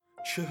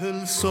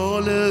40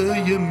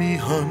 ساله یه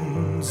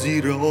میهن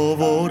زیر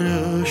آوار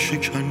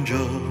شکنجه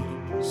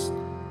است،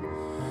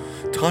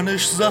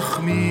 تنش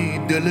زخمی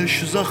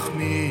دلش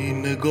زخمی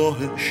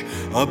نگاهش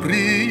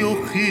ابری و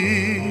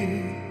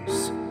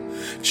خیس.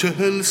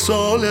 40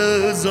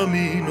 ساله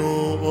زمین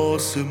و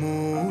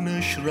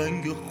آسمونش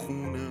رنگ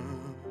خونه.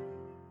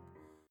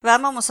 و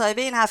اما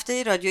مصاحبه این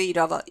هفته رادیو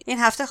ایراوا. این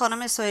هفته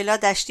خانم سهیلا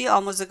دشتی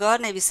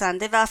آموزگار،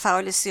 نویسنده و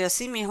فعال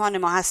سیاسی میهمان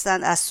ما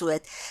هستند از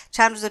سوئد.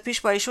 چند روز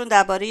پیش با ایشون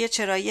درباره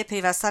چرایی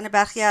پیوستن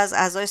برخی از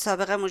اعضای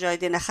سابق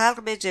مجاهدین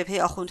خلق به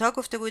جبهه آخوندها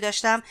گفتگو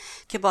داشتم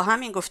که با هم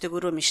این گفتگو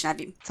رو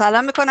میشنویم.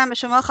 سلام میکنم به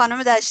شما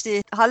خانم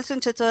دشتی. حالتون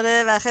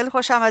چطوره و خیلی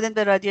خوش آمدین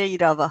به رادیو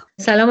ایراوا.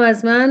 سلام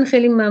از من،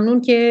 خیلی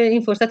ممنون که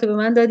این فرصت رو به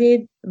من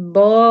دادید.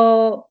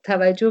 با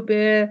توجه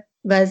به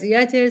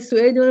وضعیت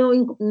سوئد و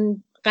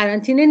این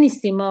قرنطینه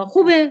نیستیم ما.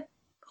 خوبه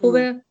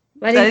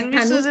ولی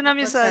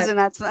میسازین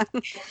حتما.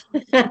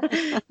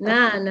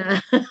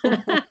 نه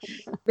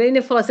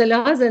بین فاصله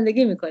ها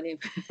زندگی میکنیم.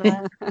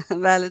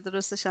 بله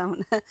درستش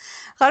همونه.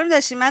 خانم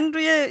دشتی، من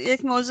روی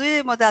یک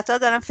موضوع مدت‌ها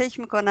دارم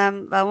فکر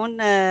میکنم و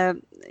اون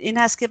این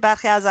هست که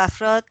برخی از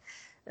افراد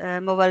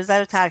مبارزه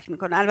رو ترک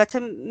میکنن. البته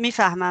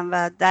میفهمم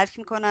و درک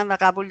میکنم و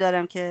قبول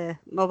دارم که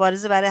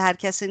مبارزه برای هر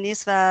کسی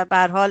نیست و به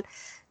هر حال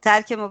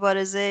ترک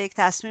مبارزه یک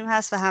تصمیم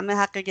هست و همه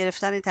حق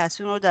گرفتن این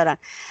تصمیم رو دارن.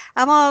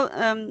 اما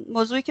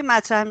موضوعی که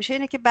مطرح میشه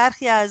اینه که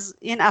برخی از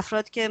این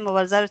افراد که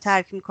مبارزه رو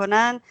ترک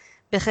میکنن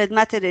به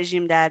خدمت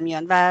رژیم در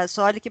میان و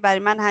سوالی که برای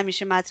من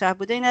همیشه مطرح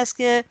بوده این است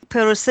که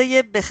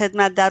پروسه به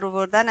خدمت در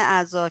آوردن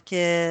اعضا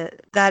که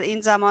در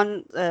این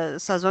زمان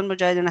سازمان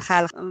مجاهدین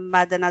خلق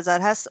مد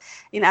نظر هست،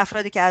 این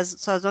افرادی که از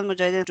سازمان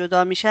مجاهدین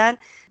جدا میشن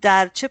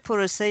در چه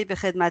پروسه‌ای به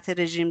خدمت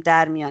رژیم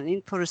در میان؟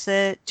 این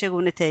پروسه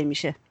چگونه طی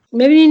میشه؟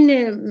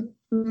 ببینین،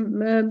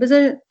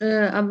 بذار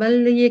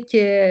اول یک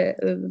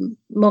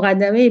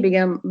مقدمه‌ای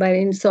بگم برای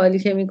این سوالی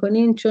که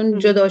میکنین، چون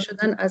جدا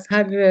شدن از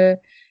هر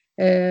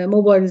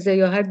مبارزه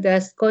یا هر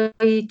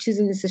دستگاهی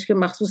چیزی نیستش که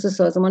مخصوص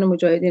سازمان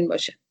مجاهدین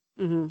باشه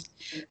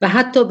و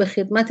حتی به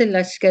خدمت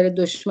لشکر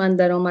دشمن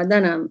در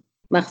آمدن هم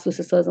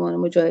مخصوص سازمان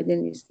مجاهدین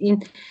نیست.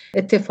 این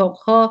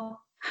اتفاقها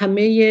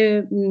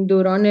همه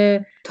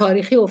دوران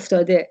تاریخی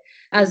افتاده.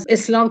 از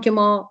اسلام که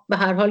ما به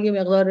هر حال یه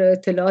مقدار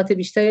اطلاعات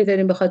بیشتری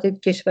داریم به خاطر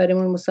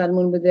کشورمون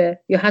مسلمان بوده،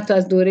 یا حتی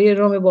از دوره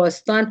روم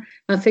باستان.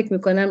 من فکر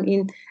میکنم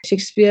این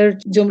شکسپیر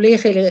جمله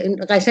خیلی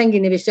قشنگی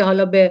نوشته،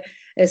 حالا به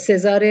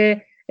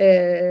سزار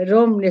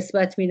روم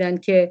نسبت میدن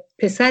که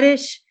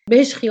پسرش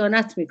بهش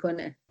خیانت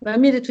میکنه و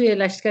میره توی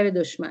لشکر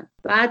دشمن،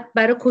 بعد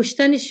برای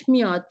کشتنش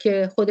میاد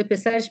که خود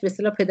پسرش به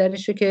اصطلاح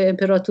پدرش رو که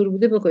امپراتور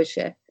بوده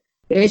بکشه.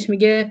 بهش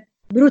میگه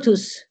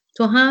بروتوس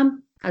تو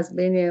هم از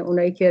بین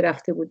اونایی که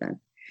رفته بودن.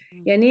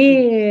 یعنی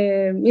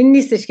این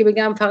نیستش که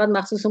بگم فقط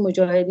مخصوص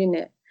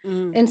مجاهدینه.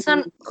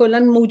 انسان کلا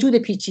موجود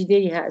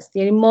پیچیده‌ای هست.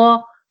 یعنی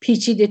ما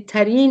پیچیده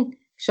ترین،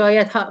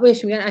 شاید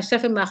بهش میگن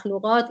اشرف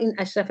مخلوقات، این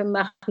اشرف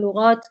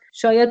مخلوقات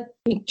شاید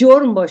یک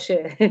جرم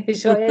باشه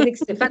شاید یک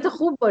صفت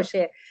خوب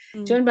باشه،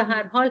 چون به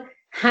هر حال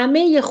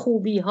همه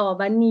خوبی ها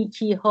و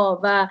نیکی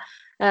ها و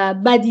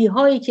بدی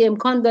هایی که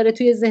امکان داره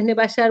توی ذهن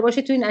بشر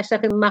باشه توی این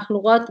اشرف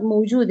مخلوقات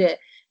موجوده.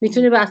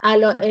 میتونه به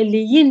اعلی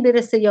علیین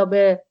برسه یا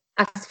به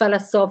اسفل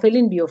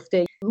السافلین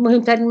بیفته.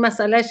 مهمترین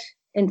مسئلهش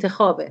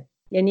انتخابه.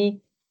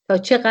 یعنی تا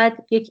چقدر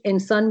یک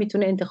انسان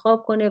میتونه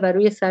انتخاب کنه و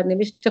روی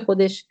سرنوشت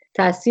خودش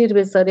تأثیر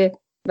بذاره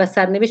و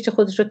سرنوشت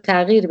خودش رو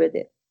تغییر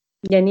بده،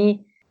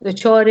 یعنی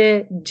دچار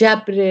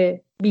جبر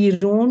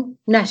بیرون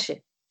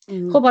نشه.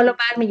 خب حالا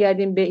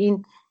برمیگردیم به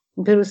این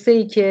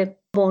پروسه‌ای که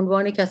به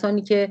عنوان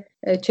کسانی که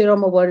چرا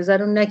مبارزه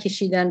رو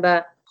نکشیدن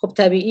و خب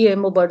طبیعیه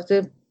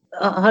مبارزه.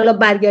 حالا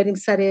برگردیم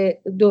سر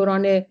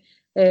دوران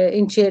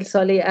این 40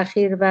 ساله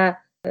اخیر و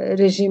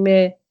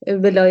رژیم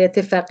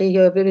ولایت فقیه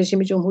یا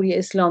رژیم جمهوری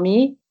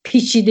اسلامی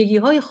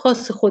پیچیدگی‌های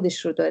خاص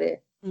خودش رو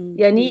داره.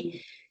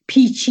 یعنی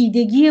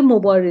پیچیدگی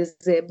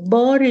مبارزه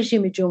با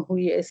رژیم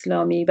جمهوری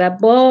اسلامی و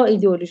با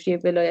ایدئولوژی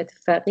ولایت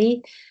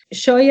فقیه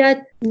شاید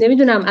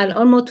نمیدونم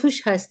الان ما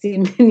توش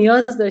هستیم،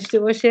 نیاز داشته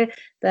باشه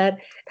در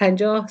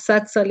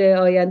 50-100 سال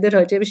آینده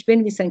راجبش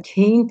بنویسن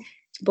که این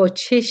با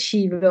چه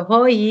شیوه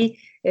هایی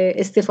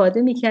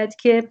استفاده میکرد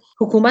که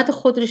حکومت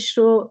خودش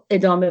رو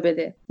ادامه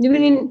بده.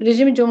 ببینین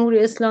رژیم جمهوری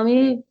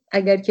اسلامی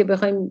اگر که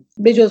بخوایم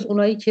بجز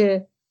اونایی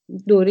که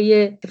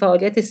دوره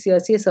فعالیت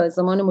سیاسی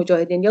سازمان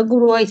مجاهدین یا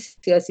گروه‌های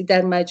سیاسی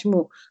در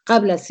مجموع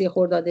قبل از 3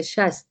 خرداد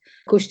 60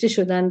 کشته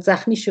شدن،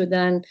 زخمی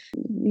شدن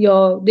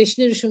یا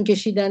دشنه‌شون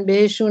کشیدن،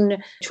 بهشون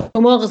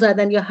چماق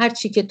زدن یا هر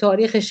چی که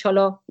تاریخش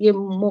حالا یه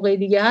موقع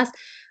دیگه هست،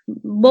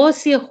 با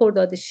 3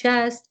 خرداد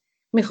 60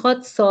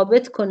 میخواد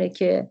ثابت کنه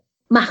که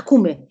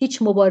محکومه،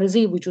 هیچ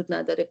مبارزه‌ای وجود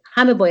نداره،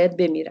 همه باید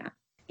بمیرن.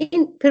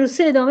 این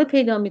پروسه ادامه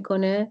پیدا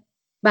میکنه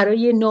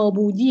برای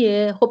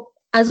نابودی. خب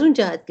از اون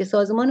جهت که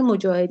سازمان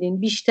مجاهدین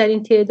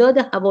بیشترین تعداد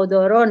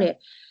هواداران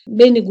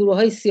بین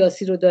گروه‌های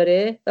سیاسی رو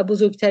داره و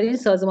بزرگترین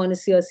سازمان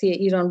سیاسی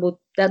ایران بود،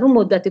 در اون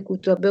مدت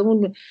کوتاه به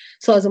اون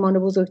سازمان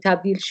بزرگ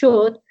تبدیل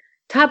شد،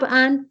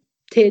 طبعاً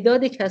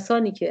تعداد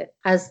کسانی که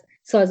از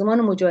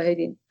سازمان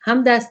مجاهدین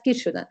هم دستگیر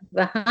شدن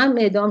و هم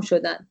اعدام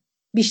شدن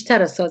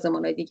بیشتر از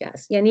سازمان‌های دیگه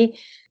است. یعنی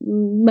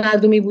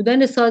مردمی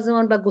بودن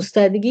سازمان و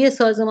گستردگی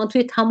سازمان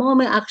توی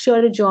تمام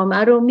اقشار جامعه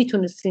رو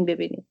میتونستیم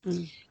ببینیم.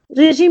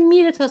 رژیم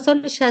میره تا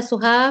سال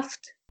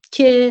 67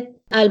 که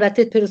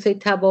البته پروسه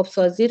تواب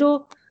سازی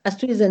رو از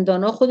توی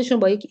زندان‌ها خودشون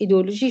با یک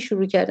ایدئولوژی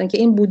شروع کردن که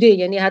این بوده،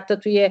 یعنی حتی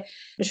توی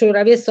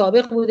شوروی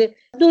سابق بوده،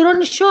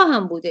 دوران شاه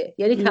هم بوده.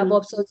 یعنی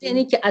تواب سازی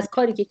یعنی که از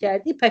کاری که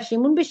کردی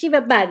پشیمون بشی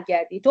و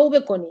برگردی، توبه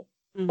کنی.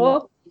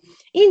 خب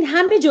این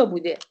همه جا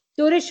بوده.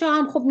 دوره شاه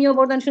هم خب می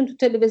آوردنشون تو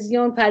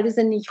تلویزیون، پرویز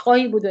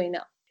نیکخواهی بود و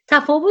اینا.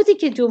 تفاوتی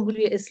که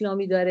جمهوری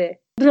اسلامی داره،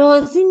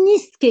 راضی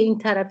نیست که این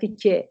طرفی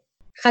که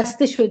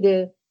خسته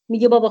شده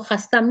میگه بابا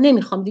خستم،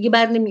 نمیخوام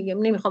دیگه،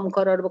 نمیخوام اون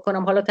کارا رو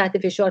بکنم، حالا تحت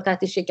فشار،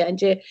 تحت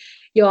شکنجه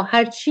یا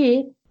هر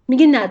چی،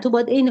 میگه نه تو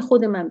باید عین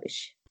خود من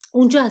بشی.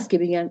 اونجا هست که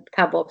بگن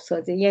تواب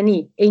سازی،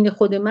 یعنی عین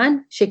خود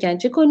من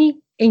شکنجه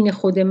کنی، عین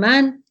خود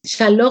من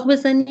شلاق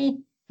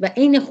بزنی و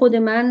عین خود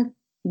من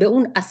به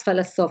اون اسفل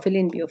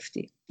السافلین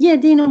بیفتی. یه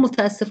عده اینو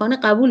متاسفانه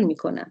قبول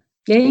میکنن.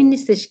 یعنی این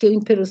نیستش که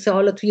این پروسه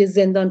حالا توی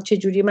زندان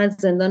چجوری، من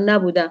زندان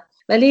نبودم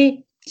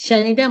ولی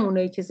شنیدم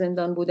اونایی که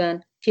زندان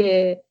بودن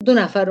که 2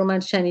 نفر رو من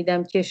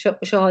شنیدم که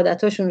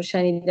شهادتاشون رو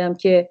شنیدم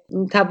که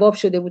تواب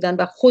شده بودن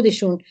و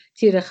خودشون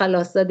تیر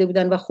خلاص زده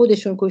بودن و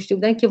خودشون کشته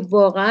بودن که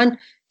واقعا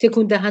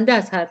تکون دهنده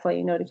از حرفای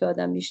اینا رو که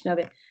آدم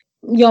میشنوه.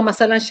 یا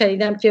مثلا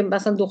شنیدم که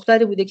مثلا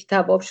دختری بوده که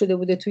تواب شده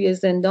بوده توی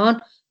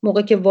زندان،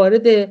 موقع که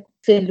وارد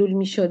سلول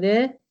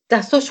میشده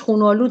دستاش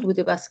خونالود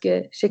بوده بس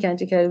که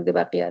شکنجه کرده بوده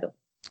بقیه رو.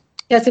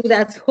 کسی بوده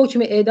از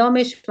حکم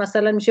اعدامش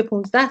مثلا میشه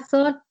 15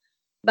 سال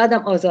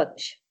بعدم آزاد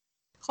میشه.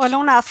 حالا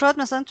اون افراد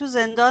مثلا تو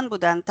زندان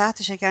بودن،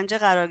 تحت شکنجه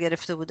قرار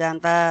گرفته بودن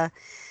و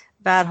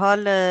به هر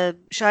حال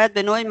شاید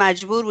به نوعی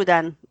مجبور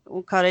بودن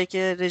اون کارایی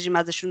که رژیم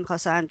ازشون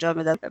می‌خواسته انجام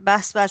بدن.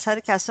 بحث بر سر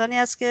کسانی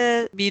است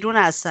که بیرون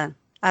هستن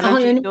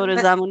الان توی دور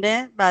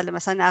زمونه. بله،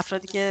 مثلا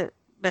افرادی که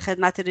به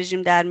خدمت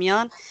رژیم در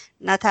میان،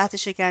 نه تحت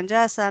شکنجه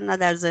هستن، نه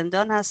در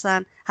زندان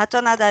هستن، حتی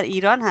نه در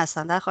ایران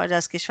هستن، در خارج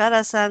از کشور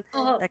هستن،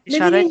 در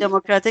کشورهای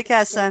دموکراتیک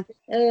هستن.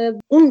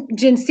 اون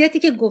جنسیتی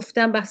که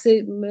گفتم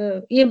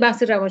این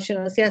بحث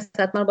روانشناسی هست،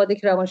 حتما باید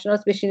یک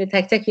روانشناس بشینه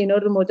تک تک اینا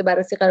رو مورد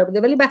بررسی قرار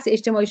بده. ولی بحث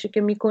اجتماعیشو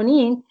که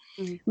میکنین،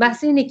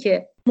 بحث اینه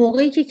که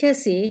موقعی که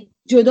کسی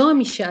جدا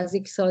میشه از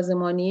یک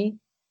سازمانی،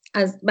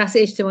 از بحث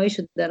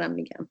اجتماعیشو دارم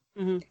میگم،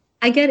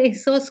 اگر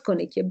احساس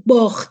کنه که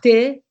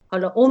باخته،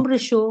 حالا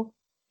عمرشو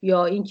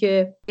یا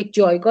اینکه یک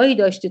جایگاهی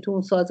داشته تو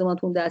اون سازمان،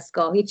 تو اون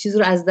دستگاه، یک چیزی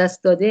رو از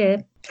دست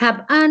داده،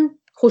 طبعاً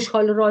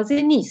خوشحال و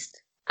راضی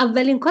نیست.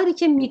 اولین کاری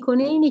که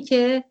میکنه اینه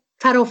که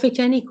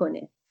فرافکنی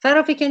کنه.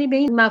 فرافکنی به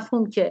این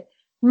مفهوم که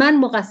من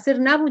مقصر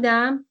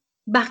نبودم،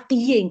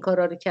 بقیه این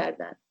کارا رو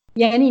کردن.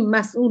 یعنی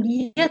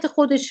مسئولیت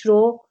خودش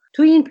رو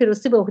توی این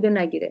پروسه به عهده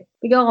نگیره.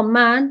 بگه آقا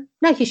من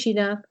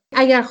نکشیدم،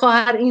 اگر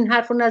خواهر این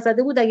حرف رو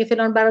نزده بود، اگه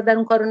فلان برادر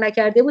اون کارو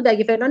نکرده بود،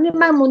 اگه فلان،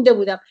 من مونده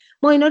بودم.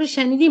 ما اینا رو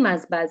شنیدیم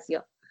از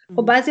بعضیا.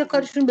 خب بعضیا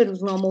کارشون به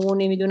روزنامه و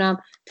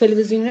نمیدونم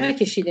تلویزیون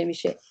نکشیده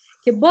میشه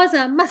که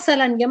بازم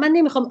مثلا میگم، من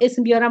نمیخوام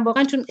اسم بیارم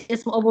واقعا، چون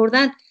اسم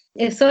آوردن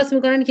احساس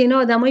میکنن که اینا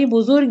آدمای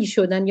بزرگی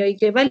شدن یا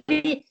که،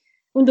 ولی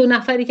اون 2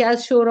 نفری که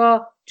از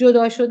شورا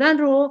جدا شدن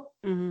رو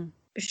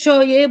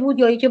شایعه بود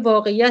یا که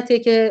واقعیته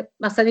که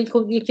مثلا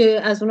یکی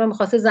از اونها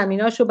می‌خواسته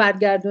زمیناشو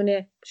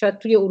برگردونه، شاید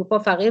توی اروپا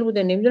فقیر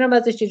بوده، نمیدونم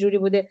ازش چه جوری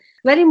بوده.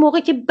 ولی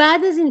موقعی که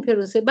بعد از این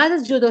پروسه، بعد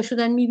از جدا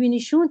شدن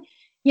میبینیشون،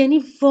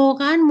 یعنی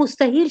واقعا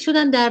مستحیل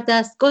شدن در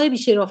دستگاه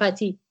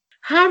بی‌شرافتی،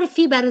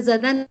 حرفی برای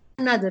زدن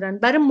ندارن،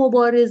 برای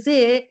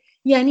مبارزه.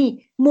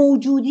 یعنی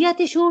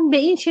موجودیتشون به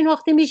این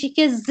شناخته میشه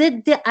که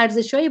ضد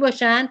ارزشایی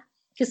باشن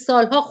که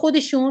سالها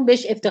خودشون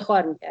بهش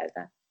افتخار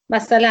میکردن.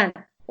 مثلا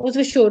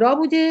عضو شورا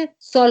بوده،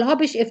 سالها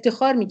بهش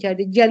افتخار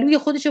میکرده، گلوی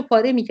خودشو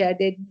پاره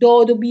میکرده،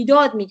 داد و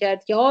بیداد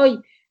میکرد که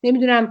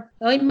نمیدونم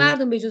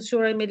مردم به جز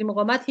شورای ملی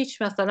مقاومت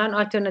هیچ مثلا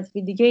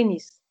آلترناتیو دیگه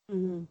نیست.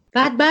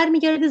 بعد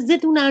برمیگرده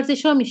ضد اون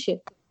ارزشا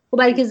میشه. خب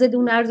برای که ضد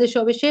اون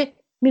ارزشا بشه،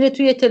 میره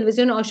توی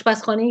تلویزیون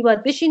آشپزخانه‌ای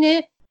باید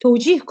بشینه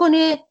توجیه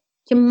کنه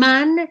که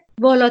من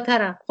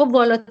والاترم. خب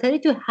والاتری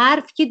تو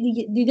حرف که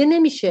دیده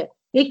نمیشه.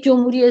 یک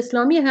جمهوری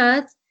اسلامی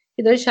هست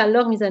که داره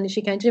شلاق میزنه،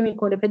 شکنجه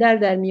میکنه، پدر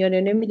در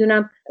میاره،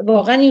 نمیدونم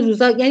واقعا این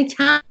روزا یعنی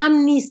کم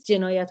نیست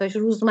جنایتاش.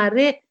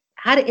 روزمره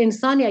هر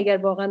انسانی اگر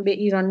واقعا به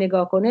ایران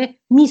نگاه کنه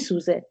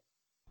میسوزه.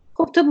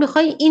 خب تو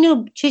میخوای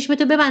اینو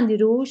چشمتو ببندی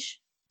روش،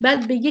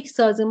 بعد به یک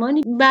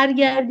سازمانی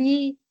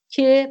برگردی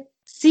که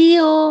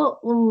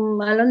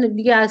الان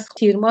دیگه از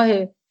تیر ماه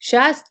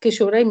 60 که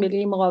شورای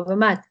ملی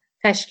مقاومت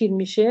تشکیل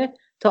میشه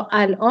تا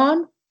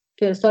الان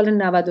که سال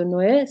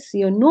 99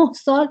 39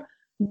 سال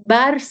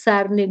بر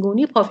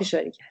سرنگونی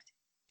پافشاری کرد.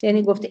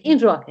 یعنی گفته این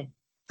راهه.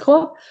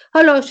 خب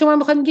حالا شما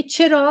میخواید میگی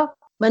چرا؟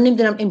 من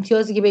نمیدونم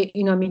امتیازی که به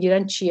اینا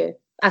میگیرن چیه،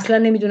 اصلا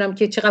نمیدونم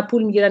که چقدر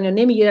پول میگیرن یا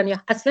نمیگیرن، یا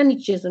اصلا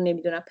هیچ چیزی رو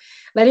نمیدونم.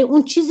 ولی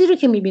اون چیزی رو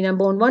که میبینم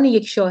به عنوان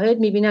یک شاهد،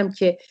 میبینم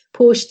که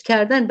پشت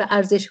کردن به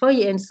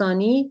ارزش‌های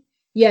انسانی،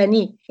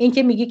 یعنی این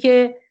که میگی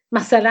که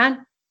مثلا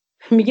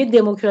میگه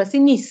دموکراسی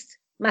نیست،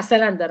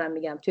 مثلا دارم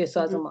میگم توی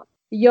سازمان،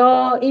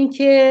 یا این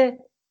که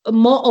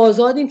ما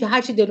آزادیم که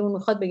هر چی دلمون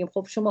میخواد بگیم.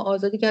 خب شما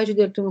آزادی که هر چی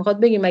دلتون میخواد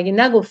بگیم، مگه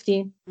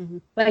نگفتین؟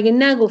 مگه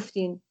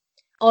نگفتین؟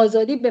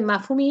 آزادی به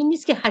مفهوم این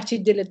نیست که هر چی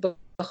دلت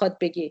بخواد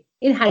بگی.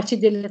 این هر چی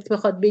دلت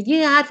بخواد بگی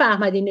حرف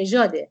احمدی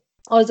نژاده.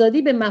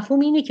 آزادی به مفهوم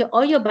اینه که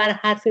آیا بر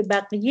حرف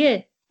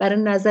بقیه، بر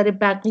نظر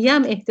بقیه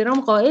هم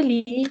احترام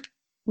قائلی؟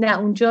 نه،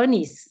 اونجا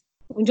نیست.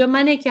 اونجا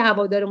منه که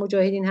هوادار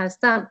مجاهدین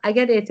هستم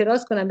اگر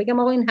اعتراض کنم بگم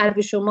آقا این حرف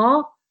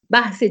شما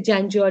بحث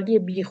جنجالی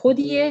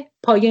بیخودیه،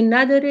 پایه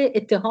نداره،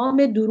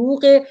 اتهام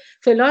دروغ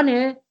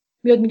فلانه،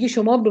 میاد میگی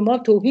شما به ما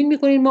توهین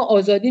میکنین، ما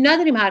آزادی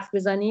نداریم حرف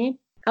بزنیم.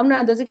 همون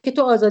اندازه که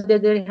تو آزادی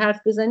داری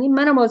حرف بزنی،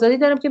 منم آزادی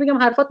دارم که بگم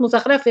حرفات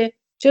مزخرفه،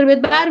 چرا بهت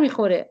بر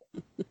میخوره.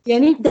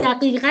 یعنی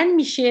دقیقاً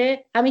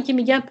میشه همین که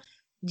میگم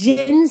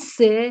جنس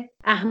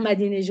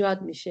احمدی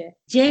نژاد میشه،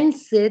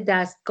 جنس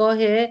دستگاه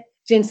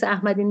جنس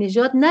احمدی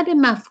نژاد، نه به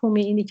مفهوم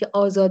اینی که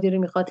آزادی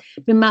رو میخواد،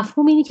 به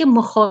مفهوم اینی که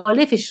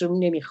مخالفش رو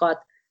نمیخواد،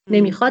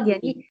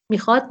 یعنی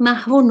میخواد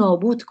محو و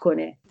نابود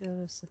کنه.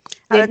 درسته.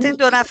 البته این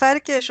دو نفر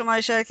که شما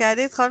اشاره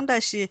کردید خانم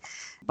دشتی،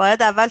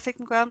 باید اول فکر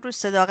میکنم روی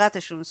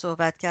صداقتشون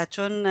صحبت کرد،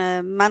 چون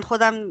من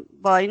خودم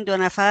با این دو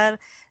نفر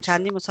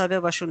چندی مصاحبه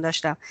باشون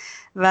داشتم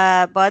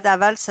و باید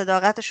اول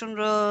صداقتشون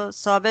رو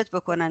ثابت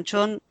بکنن،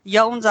 چون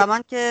یا اون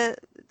زمان که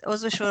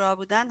عضو شورا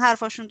بودن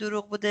حرفاشون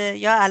دروغ بوده،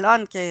 یا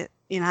الان که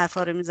این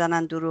حرفا رو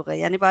میزنن دروغه.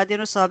 یعنی باید این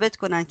رو ثابت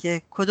کنن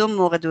که کدوم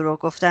موقع دروغ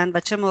گفتن و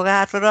چه موقع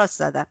حرف راست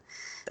زدن.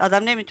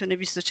 آدم نمیتونه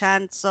 20 و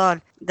چند سال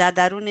در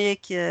درون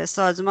یک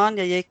سازمان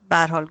یا یک به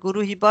هر حال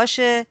گروهی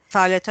باشه،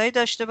 فعالیتایی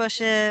داشته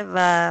باشه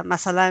و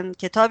مثلا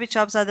کتابی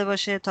چاپ زده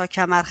باشه تا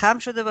کمر خم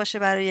شده باشه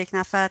برای یک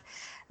نفر،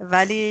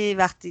 ولی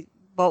وقتی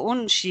با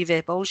اون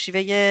شیوه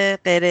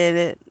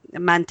غیر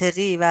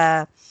منطقی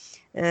و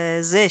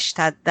زشت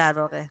در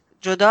واقع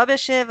جدا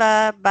بشه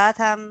و بعد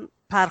هم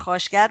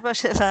پرخاشگر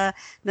باشه و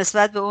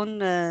نسبت به اون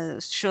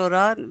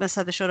شورا،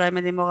 نسبت به شورای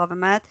ملی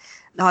مقاومت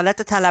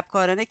حالت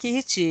طلبکارانه که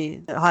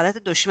هیچی، حالت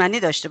دشمنی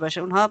داشته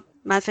باشه. اونها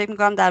من فکر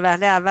میکنم در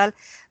وهله اول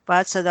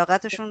باید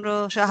صداقتشون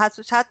رو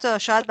حتی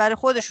شاید برای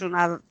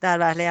خودشون در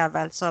وهله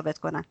اول ثابت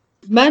کنن.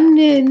 من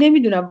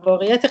نمیدونم،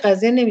 واقعیت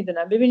قضیه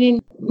نمیدونم.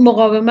 ببینین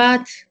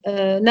مقاومت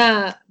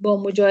نه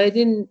با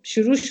مجاهدین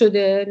شروع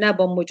شده نه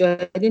با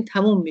مجاهدین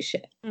تموم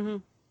میشه.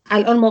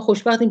 الان ما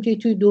خوشبختیم که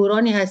توی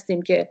دورانی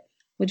هستیم که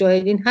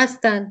مجاهدین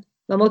هستن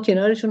و ما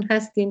کنارشون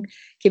هستیم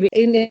که به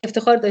این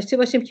افتخار داشته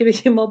باشیم که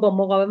بگیم ما با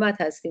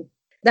مقاومت هستیم.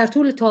 در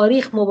طول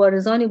تاریخ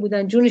مبارزانی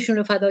بودن جونشون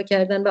رو فدا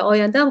کردن و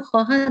آینده هم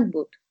خواهند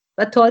بود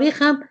و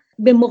تاریخ هم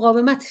به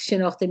مقاومت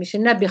شناخته میشه،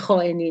 نه به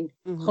خائنین.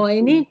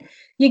 خائنین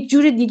یک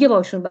جور دیگه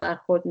باشون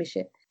برخورد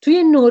میشه.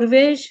 توی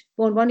نروژ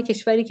به عنوان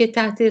کشوری که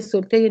تحت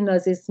سلطه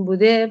نازیسم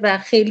بوده و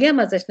خیلی هم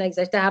ازش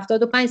نگذشته،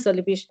 75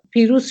 سال پیش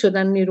پیروز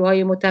شدن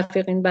نیروهای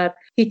متفقین بر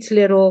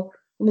هیتلر و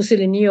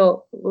موسولینی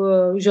و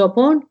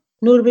ژاپن،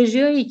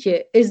 نروژیایی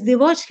که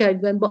ازدواج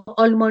کردن با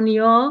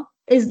آلمانیا،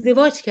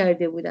 ازدواج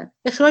کرده بودن،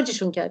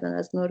 اخراجشون کردن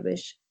از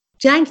نروژ.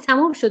 جنگ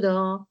تمام شده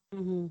ها،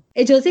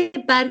 اجازه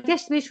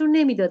برگشت بهشون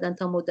نمیدادن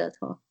تا مدت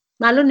ها.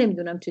 من الان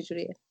نمیدونم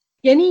چجوریه.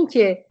 یعنی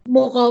اینکه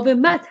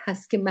مقاومت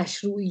هست که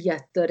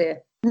مشروعیت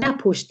داره، نه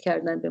پشت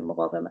کردن به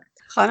مقاومت.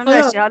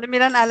 خانم دشتی حالا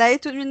میرن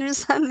علیتون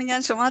مینویسن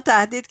میگن شما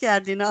تهدید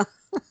کردینا.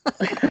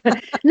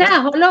 نه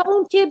حالا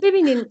اون که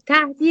ببینین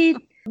تهدید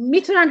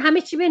میتونن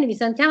همه چی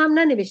بنویسن، کم هم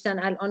ننوشتن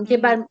الان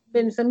که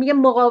بنویسن میگه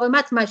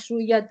مقاومت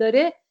مشروعیت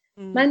داره.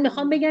 من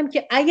میخوام بگم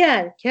که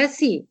اگر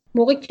کسی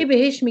موقعی که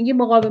بهش میگه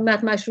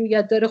مقاومت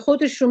مشروعیت داره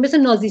خودش رو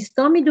مثل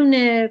نازیستا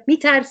میدونه،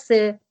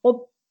 میترسه،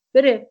 خب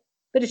بره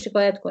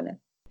شکایت کنه.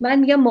 من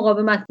میگم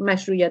مقاومت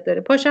مشروعیت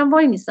داره، پاشم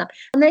وای نیستم.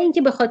 نه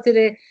اینکه به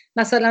خاطر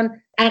مثلا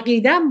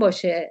عقیدم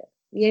باشه،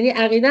 یعنی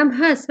عقیدم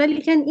هست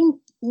ولی که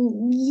این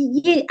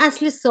یه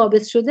اصل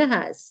ثابت شده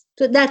هست.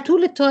 در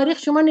طول تاریخ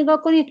شما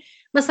نگاه کنید،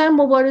 مثلا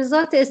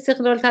مبارزات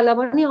استقلال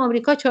طلبانی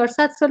آمریکا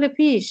 400 سال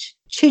پیش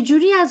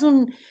چجوری از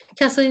اون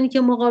کسانی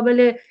که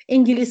مقابل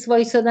انگلیس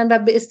وایسادن و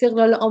به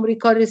استقلال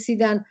آمریکا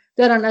رسیدن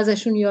دارن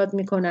ازشون یاد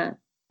میکنن.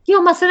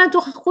 یا مثلا تو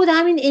خود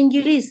همین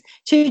انگلیس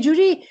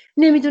چجوری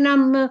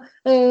نمیدونم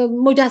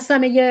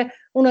مجسمه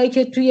اونایی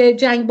که توی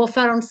جنگ با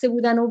فرانسه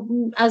بودن و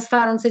از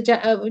فرانسه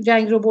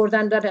جنگ رو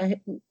بردن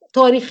داره،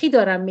 تاریخی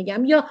دارم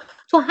میگم، یا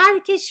تو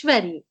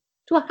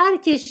هر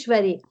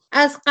کشوری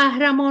از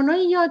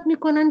قهرمانایی یاد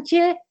میکنن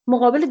که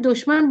مقابل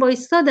دشمن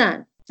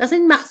وایستادن. اصلا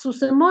این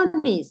مخصوص ما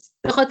نیست.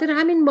 به خاطر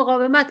همین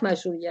مقاومت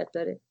مشروعیت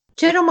داره.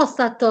 چرا ما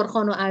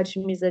ستارخان رو ارج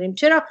میذاریم؟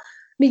 چرا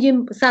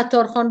میگیم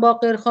ستارخان،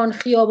 باقرخان،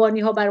 خیابانی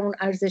ها برامون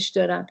ارزش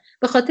دارن؟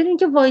 به خاطر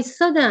اینکه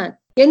وایستادن.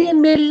 یعنی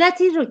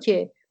ملتی رو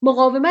که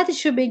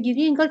مقاومتش رو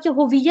بگیری انگار که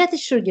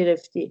هویتش رو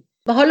گرفتی.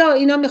 و حالا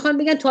اینا میخوان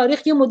بگن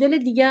تاریخ یه مدل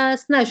دیگه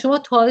است. نه، شما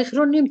تاریخ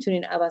رو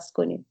نمیتونین عوض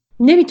کنین.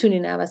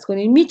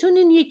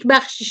 میتونین یک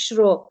بخشش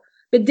رو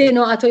به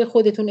دناعت‌های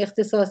خودتون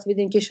اختصاص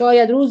بدین که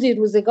شاید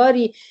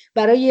روزگاری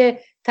برای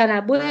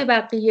تنبؤ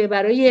بقیه،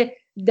 برای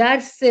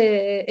درس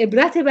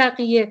عبرت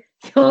بقیه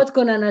یاد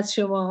کنن از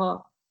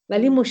شماها،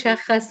 ولی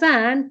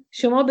مشخصاً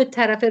شما به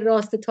طرف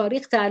راست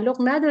تاریخ تعلق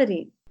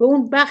ندارین، به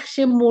اون بخش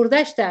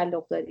مردش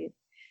تعلق دارین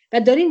و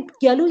دارین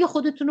گلوی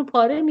خودتون رو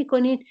پاره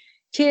میکنین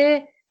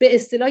که به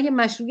اصطلاح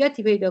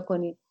مشروعیتی پیدا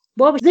کنی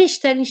با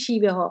زشت‌ترین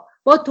شیوه ها،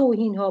 با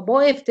توهین ها،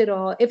 با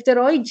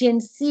افتراهای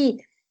جنسی،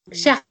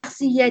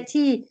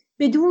 شخصیتی،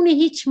 بدون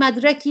هیچ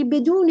مدرکی،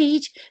 بدون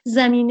هیچ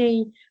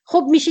زمینه‌ای.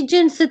 خب میشه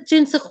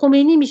جنس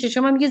خمینی میشه.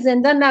 شما میگه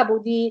زندان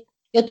نبودی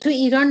یا تو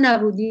ایران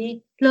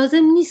نبودی،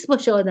 لازم نیست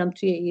باشه آدم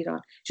توی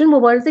ایران، چون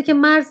مبارزه که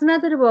مرز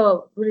نداره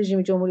با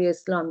رژیم جمهوری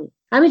اسلامی،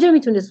 همه جا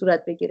میتونه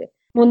صورت بگیره.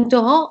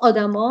 منتها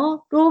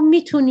آدما رو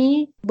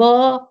میتونی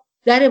با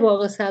در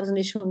باغ سبز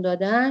نشون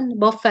دادن،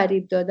 با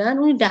فریب دادن،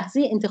 اون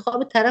لحظه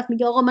انتخاب طرف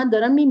میگه آقا من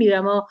دارم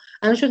میمیرم،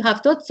 الان شد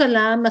 70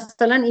 سالم،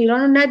 مثلا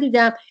ایران رو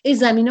ندیدم، ای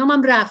زمینام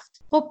هم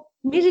رفت. خب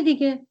میری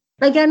دیگه.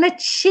 وگرنه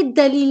چه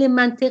دلیل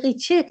منطقی،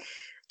 چه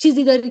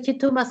چیزی داری که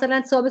تو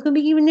مثلا ثابت کنی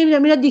بگی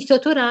نمیدونم اینا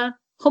دیکتاتورن؟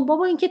 خب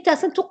بابا این که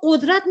اصلا تو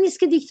قدرت نیست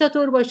که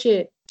دیکتاتور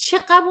باشه. چه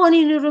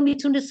قوانینی رو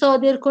میتونه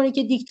صادر کنه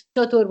که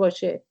دیکتاتور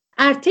باشه؟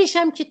 ارتش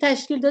هم که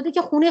تشکیل داده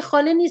که خونه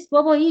خاله نیست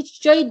بابا،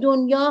 هیچ جای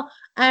دنیا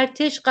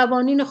ارتش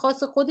قوانین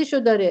خاص خودشو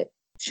داره.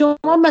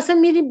 شما مثلا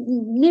میری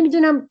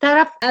نمیدونم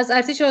طرف از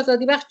ارتش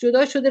آزادی بخش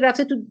جدا شده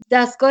رفته تو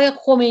دستگاه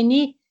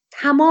خمینی،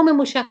 تمام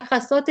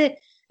مشخصات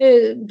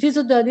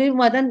چیزو داده،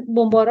 اومدن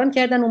بمباران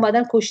کردن،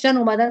 اومدن کشتن،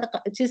 اومدن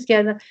چیز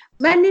کردن.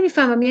 من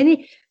نمیفهمم،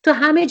 یعنی تو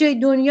همه جای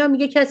دنیا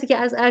میگه کسی که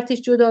از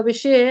ارتش جدا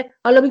بشه،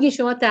 حالا بگین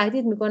شما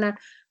تهدید میکنن،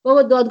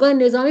 بابا دادگاه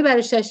نظامی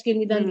براش تشکیل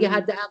میدن دیگه،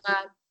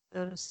 حداقل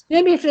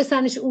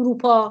نمیفرستنش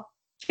اروپا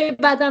که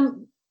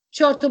بعدم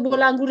 4 تا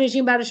بلندگو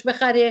رژیم براش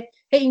بخره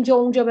اینجا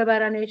اونجا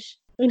ببرنش.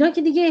 اینا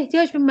که دیگه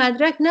احتیاج به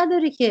مدرک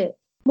نداره که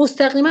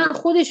مستقیما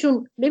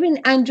خودشون.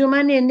 ببین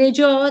انجمن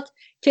نجات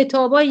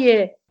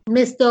کتابای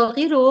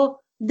مصداقی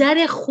رو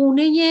در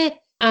خونه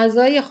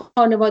اعضای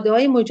خانواده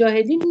های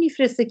مجاهدین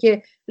میفرسته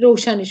که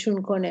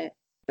روشنشون کنه.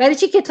 برای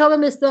چی کتاب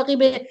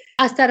مصداقی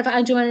از طرف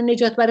انجمن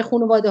نجات برای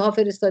خانواده ها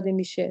فرستاده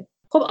میشه؟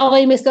 خب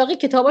آقای مصداقی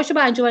کتاباشو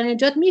به انجمن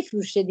نجات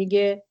میفروشه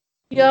دیگه،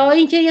 یا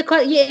اینکه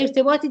یه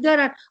ارتباطی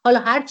دارن. حالا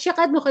هر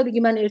چقدر میخوای بگی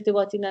من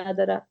ارتباطی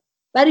ندارم،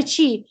 برای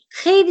چی؟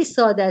 خیلی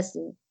ساده است،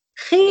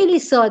 خیلی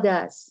ساده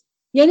است.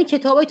 یعنی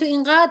کتابای تو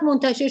اینقدر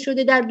منتشر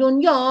شده در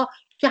دنیا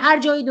که هر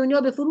جای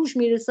دنیا به فروش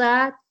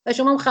میرسد و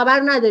شما هم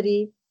خبر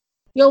نداری،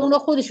 یا اونا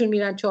خودشون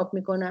میرن چاپ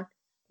میکنن.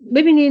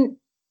 ببینین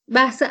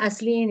بحث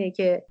اصلی اینه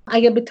که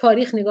اگر به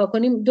تاریخ نگاه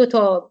کنیم 2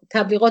 تا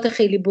تبلیغات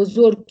خیلی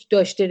بزرگ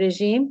داشته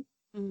رژیم.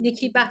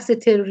 یکی بحث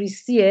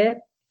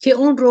تروریستیه که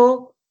اون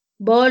رو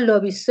با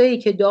لابیستایی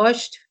که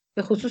داشت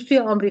به خصوص توی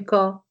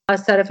آمریکا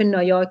از طرف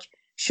نایاک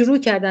شروع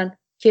کردن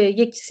که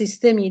یک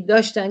سیستمی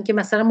داشتن که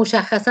مثلا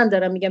مشخصا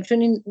دارم میگم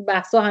چون این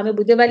بحثا همه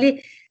بوده،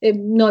 ولی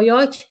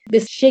نایاک به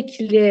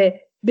شکل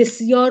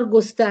بسیار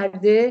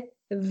گسترده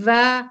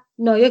و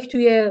نایاک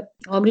توی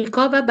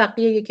آمریکا و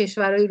بقیه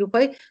کشورهای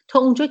اروپایی تا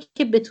اونجا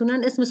که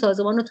بتونن اسم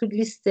سازمان رو توی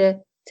لیست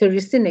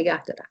تروریستی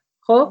نگه دارن.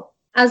 خب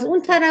از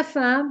اون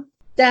طرفم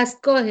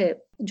دستگاه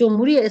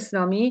جمهوری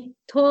اسلامی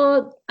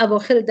تا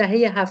اواخر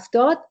دهه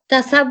 70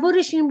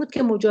 تصورش این بود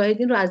که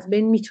مجاهدین رو از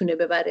بین میتونه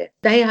ببره.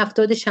 دهه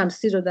 70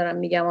 شمسی رو دارم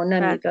میگم و نه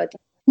میلادی.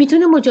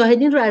 میتونه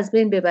مجاهدین رو از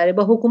بین ببره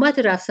با حکومت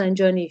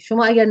رفسنجانی.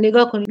 شما اگر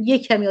نگاه کنید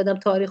یک کمی آدم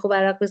تاریخ رو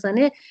ورق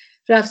بزنه،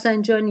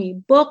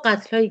 رفسنجانی با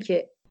قتلایی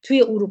که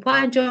توی اروپا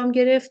انجام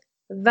گرفت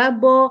و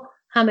با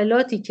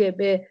حملاتی که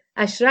به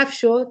اشرف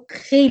شد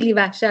خیلی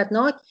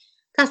وحشتناک،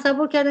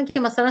 تصور کردن که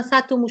مثلا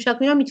 100 تا موشک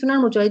اینا میتونن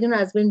مجاهدین رو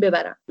از بین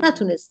ببرن،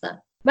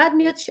 نتونستن. بعد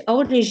میاد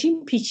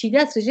رژیم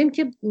پیچیده است، رژیم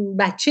که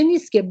بچه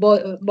نیست که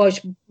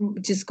باش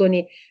چیز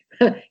کنی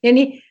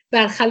یعنی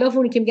برخلاف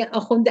اونی که میگن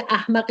آخوند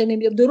احمق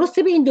نمیاد،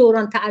 درسته به این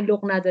دوران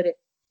تعلق نداره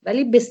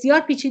ولی بسیار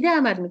پیچیده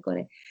عمل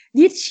میکنه.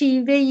 دید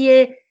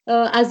شیوه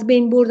از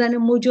بین بردن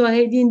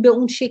مجاهدین به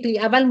اون شکلی،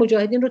 اول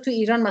مجاهدین رو تو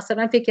ایران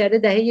مثلا فکر کرده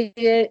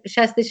دهه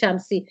 60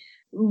 شمسی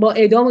با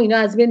اعدام و اینا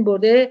از بین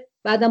برده،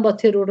 بعدم با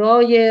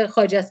ترورای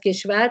خارج از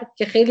کشور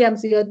که خیلی هم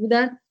زیاد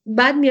بودن.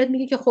 بعد میاد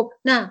میگه که خب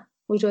نه،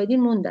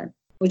 مجاهدین موندن.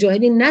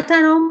 مجاهدین نه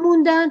تنها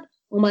موندن،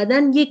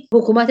 اومدن یک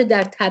حکومت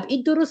در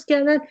تبعید درست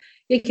کردن،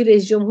 یک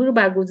رئیس جمهور رو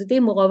برگزیده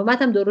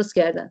مقاومت هم درست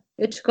کردن.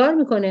 یا چیکار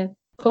میکنه؟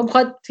 خب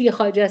میخواد توی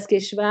خارج از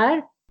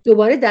کشور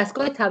دوباره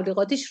دستگاه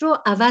تبلیغاتیش رو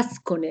عوض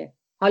کنه.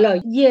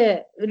 حالا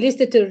یه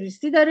لیست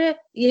تروریستی داره،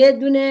 یه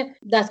دونه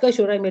دستگاه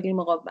شورای ملی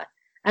مقاومت.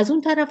 از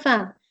اون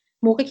طرفم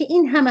موقعی که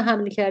این همه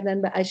حمله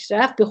کردن به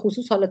اشرف، به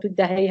خصوص حالا تو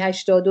دهه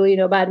 80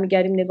 اینا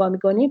برمیگردیم نگاه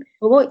میکنیم،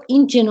 بابا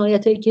این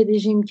جنایتایی که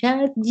رژیم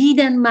کرد،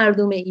 دیدن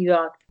مردم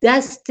ایران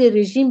دست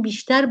رژیم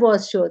بیشتر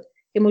باز شد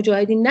که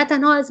مجاهدین نه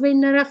تنها از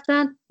بین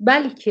نرفتن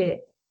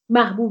بلکه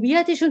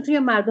محبوبیتشون توی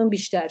مردم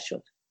بیشتر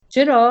شد.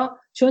 چرا؟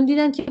 چون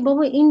دیدن که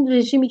بابا این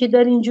رژیمی که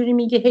داره اینجوری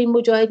میگه هی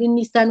مجاهدین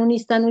نیستن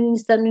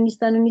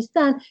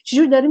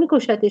چجوری داره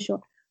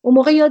میکشتشون. اون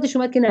موقع یادش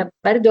اومد که نه،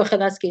 برای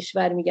داخل از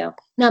کشور میگم،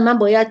 نه من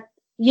باید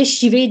یه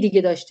شیوه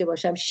دیگه داشته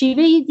باشم.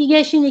 شیوه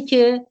دیگه‌اش اینه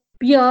که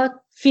بیاد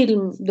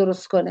فیلم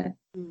درست کنه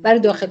برای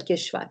داخل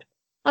کشور.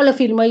 حالا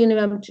فیلمایی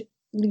نمیدونم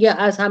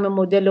دیگه از همه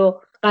مدل و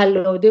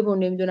قلاده و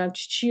نمیدونم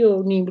چی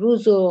و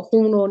نیمروز و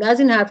خون و از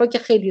این حرفا که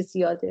خیلی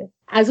زیاده.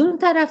 از اون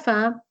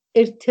طرفم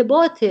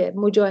ارتباط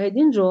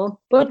مجاهدین رو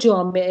با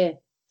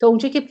جامعه تا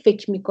اونجا که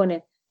فکر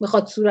میکنه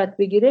میخواد صورت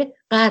بگیره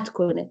قطع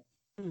کنه.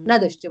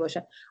 نداشته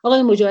باشن.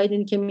 آقای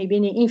مجاهدینی که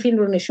میبینی این فیلم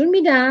رو نشون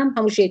میدم،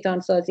 همون شیطان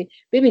سازی،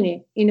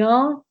 ببینی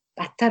اینا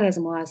بدتر از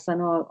ما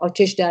هستن،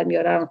 آتش در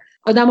میارن،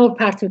 آدمو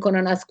پرت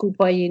میکنن از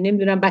کوپایی،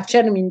 نمیدونم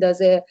بچه رو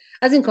میندازه،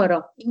 از این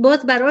کارا.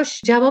 باز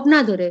براش جواب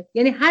نداره.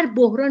 یعنی هر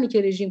بحرانی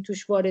که رژیم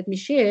توش وارد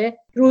میشه،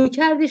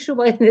 رویکردش رو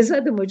باید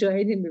نسبت به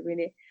مجاهدین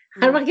ببینی.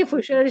 هر وقت که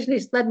فشارش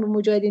نسبت به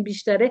مجاهدین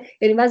بیشتره،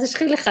 یعنی وضعش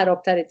خیلی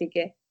خرابتره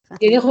دیگه.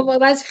 یعنی خب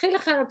وضع خیلی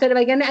خرابتره.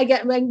 وگرنه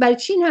اگر برای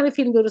چی این همه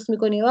فیلم درست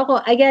میکنی؟ آقا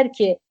اگر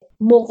که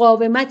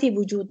مقاومتی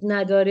وجود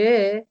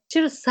نداره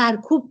چرا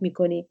سرکوب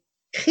میکنی؟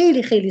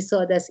 خیلی خیلی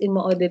ساده است این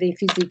معادله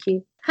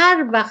فیزیکی.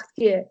 هر وقت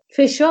که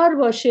فشار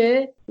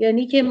باشه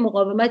یعنی که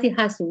مقاومتی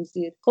هست اون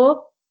زیر. خب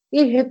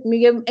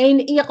میگه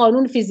این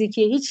قانون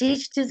فیزیکیه،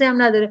 هیچ چیزی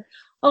هم نداره.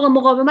 آقا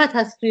مقاومت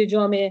هست توی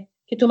جامعه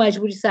که تو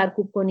مجبوری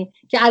سرکوب کنی،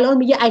 که الان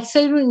میگه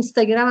عکسای رو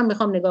اینستاگرام هم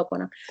میخوام نگاه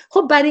کنم.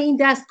 خب برای این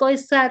دستگاه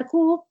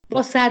سرکوب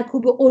با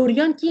سرکوب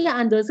اوریان که یه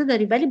اندازه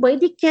داری، ولی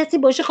باید یک کسی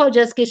باشه خارج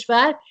از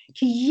کشور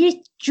که یه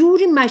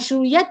جوری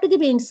مشروعیت بده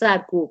به این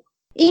سرکوب.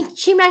 این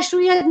چی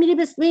مشروعیت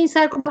میده به این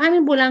سرکوب؟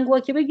 همین بلندگوها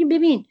که بگیم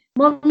ببین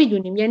ما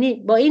میدونیم، یعنی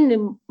با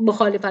این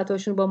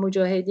مخالفتاشون با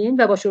مجاهدین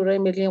و با شورای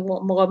ملی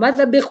مقاومت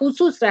و به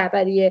خصوص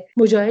رهبری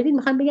مجاهدین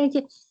میخوان بگن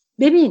که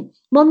ببین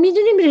ما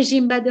میدونیم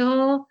رژیم بده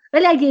ها،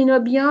 ولی اگه اینا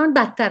بیان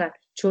بدترن،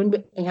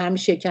 چون هم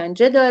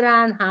شکنجه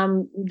دارن،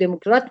 هم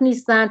دموکرات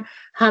نیستن،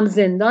 هم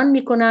زندان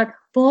میکنن.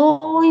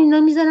 با اینا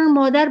میزنن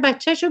مادر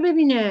بچه‌شو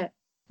ببینه.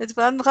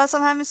 اتفاقا میخواستم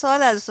همین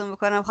سوال ازتون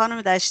بکنم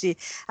خانم دشتی.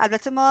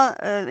 البته ما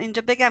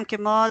اینجا بگم که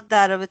ما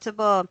در رابطه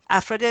با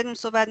افرادی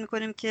صحبت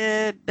میکنیم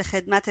که به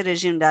خدمت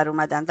رژیم در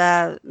اومدن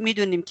و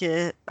میدونیم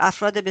که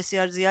افراد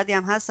بسیار زیادی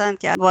هم هستن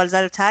که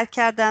مبارزه رو ترک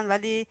کردن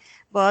ولی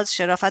باز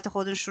شرافت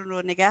خودشون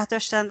رو نگه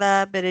داشتن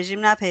و به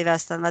رژیم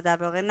نپیوستن و در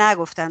واقع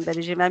نگفتن به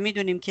رژیم. و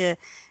میدونیم که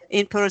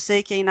این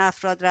پروسه‌ای که این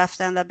افراد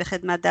رفتن و به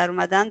خدمت در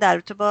اومدن در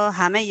رابطه با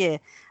همه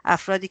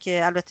افرادی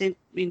که البته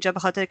اینجا به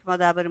خاطر که ما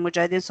درباره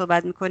مجاهدین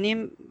صحبت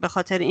میکنیم، به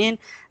خاطر این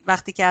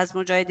وقتی که از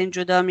مجاهدین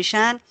جدا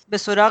میشن به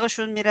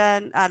سراغشون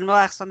میرن،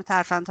 انواع اقسام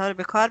ترفندها رو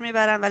به کار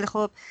میبرن، ولی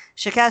خب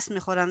شکست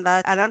میخورن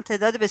و الان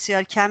تعداد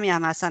بسیار کمی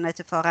هم هستن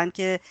اتفاقا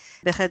که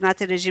به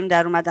خدمت رژیم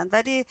در اومدن.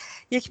 ولی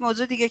یک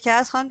موضوع دیگه که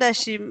از خانم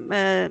داشتیم،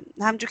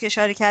 همونجور که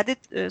اشاره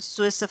کردید،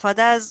 سوء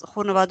استفاده از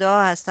خانواده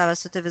ها هست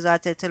توسط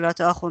وزارت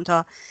اطلاعات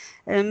آخوندها.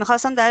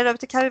 میخواستم در این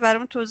رابطه کمی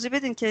برامون توضیح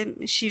بدین که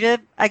شیوه،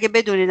 اگه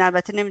بدونین،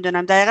 البته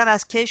نمیدونم دقیقاً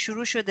از کی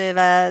شروع شده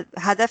و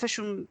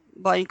هدفشون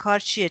با این کار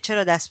چیه،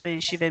 چرا دست به این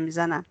شیوه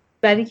میزنن؟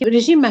 برای که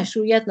رژیم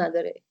مشروعیت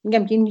نداره.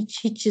 میگم که این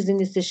هیچ چیزی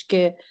نیستش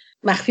که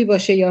مخفی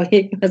باشه یا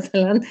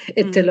مثلا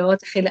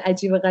اطلاعات خیلی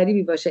عجیب و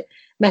غریبی باشه.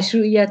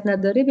 مشروعیت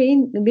نداره.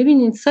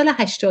 ببینین سال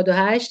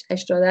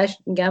 88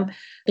 میگم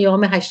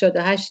قیام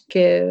 88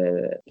 که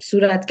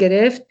صورت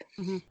گرفت،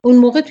 اون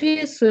موقع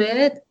توی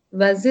سوئد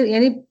وزیر،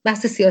 یعنی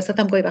بحث سیاست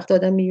هم گاهی وقت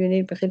آدم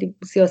میبینه خیلی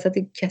سیاست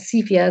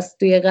کثیفی است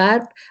توی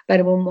غرب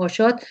برای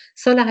مماشات.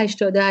 سال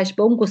 88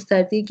 با اون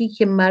گستردگی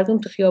که مردم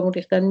تو خیابون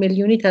ریختن،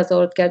 میلیونی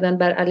تظاهرات کردن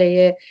بر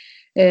علیه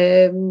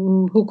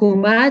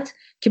حکومت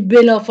که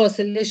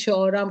بلافاصله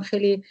شعارم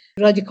خیلی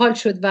رادیکال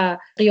شد و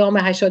قیام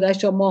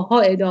 88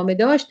 ماها ادامه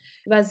داشت.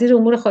 وزیر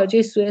امور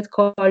خارجه سوئد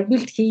کارل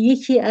بیلت که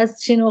یکی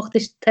از شناخته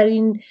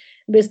ترین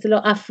به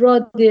اصطلاح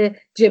افراد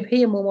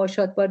جبهه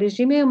مماشات با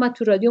رژیم، اومد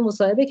تو رادیو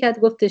مصاحبه کرد،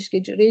 گفتش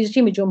که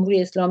رژیم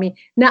جمهوری اسلامی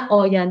نه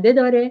آینده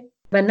داره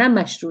و نه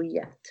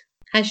مشروعیت.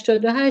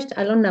 88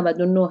 الان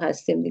 99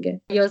 هستیم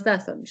دیگه، 11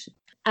 سال میشه.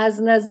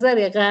 از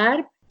نظر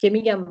غرب که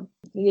میگم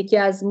یکی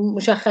از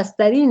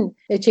مشخصترین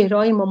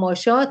چهره‌های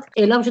مماشات،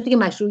 اعلام شده که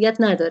مشروعیت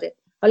نداره.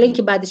 حالا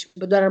اینکه بعدش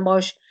دارن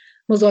باهاش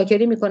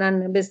مذاکره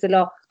میکنن، به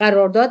اصطلاح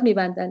قرارداد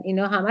میبندن،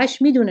 اینا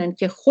همش میدونن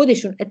که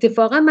خودشون.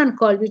 اتفاقا من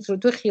کالبیت رو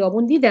تو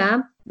خیابون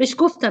دیدم، بهش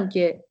گفتم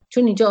که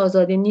چون اینجا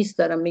آزادی نیست،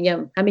 دارم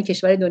میگم همه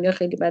کشور دنیا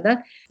خیلی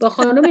بدن، با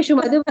خانمش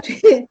اومده بود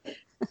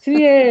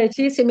توی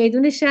چیز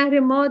میدون شهر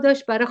ما،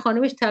 داشت برای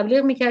خانمش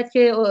تبلیغ میکرد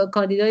که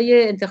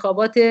کاندیدای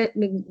انتخابات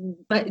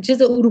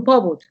چیز اروپا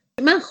بود.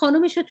 من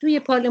خانمش رو توی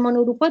پارلمان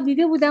اروپا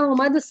دیده بودم،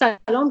 اومد و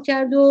سلام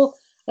کرد و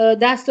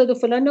دست داد و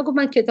فلان، نگفت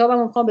من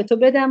کتابم میخوام به تو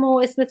بدم و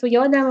اسم تو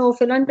یادمه و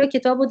فلان، رو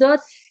کتابو داد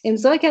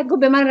امضا کرد، گفت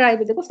به من رأی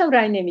بده. گفتم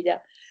رأی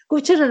نمیدم.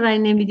 گفت چرا رأی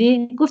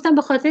نمیدی؟ گفتم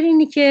به خاطر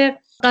اینی که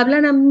قبلا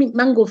هم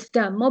من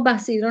گفتم ما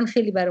بحث ایران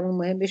خیلی برامون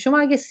مهمه. شما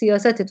اگه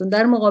سیاستتون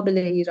در مقابل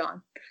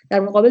ایران، در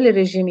مقابل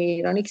رژیم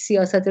ایران یک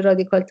سیاست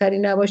رادیکال تری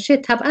نباشه،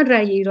 طبعا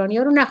رأی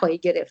ایرانی‌ها رو نخواهی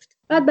گرفت.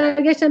 بعد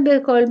برگشتم به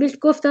کارل بیلت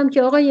گفتم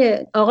که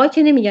آقا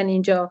که نمیگن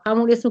اینجا،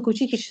 همون اسم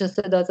کوچیکش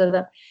صدا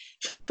زدم،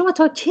 شما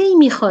تا کی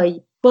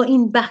میخوای با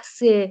این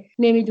بحث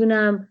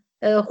نمیدونم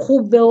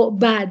خوب و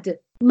بد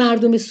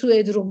مردم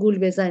سوئد رو گول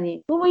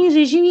بزنی؟ بابا این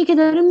رژیمی که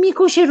داره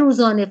میکشه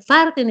روزانه،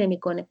 فرقی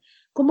نمیکنه.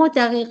 ما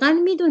دقیقاً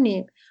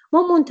میدونیم،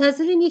 ما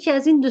منتظریم یکی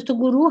از این دو تا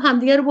گروه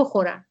همدیگه رو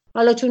بخورن.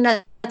 حالا چون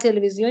نه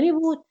تلویزیونی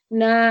بود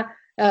نه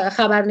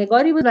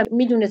خبرنگاری بود و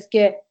میدونست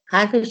که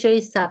حرفش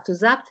ثبت و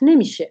ضبط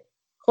نمیشه.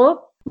 خب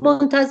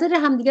منتظر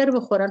همدیگه رو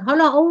بخورن.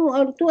 حالا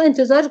اون تو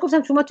انتظارش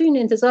گفتم شما تو این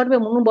انتظار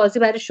بمون، اون بازی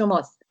برای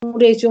شماست، اون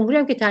رئیس جمهوری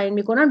هم که تعیین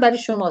میکنن برای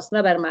شماست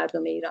نه برای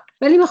مردم ایران.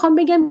 ولی میخوام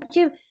بگم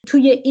که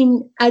توی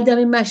این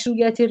عدم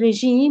مشروعیت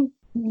رژیم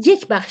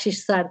یک بخشش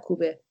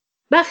سرکوبه،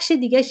 بخش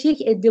دیگهش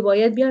یک عده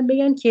باید بیان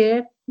بگن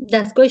که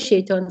دستگاه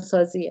شیطان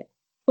سازیه.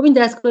 خب این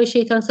دستگاه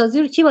شیطان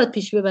سازی رو کی باید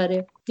پیش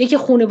ببره؟ یکی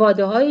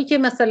خانواده هایی که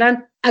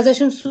مثلا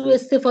ازشون سوء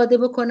استفاده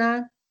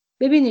بکنن.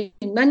 ببینید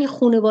من یه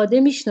خانواده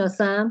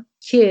میشناسم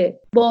که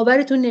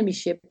باورتون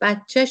نمیشه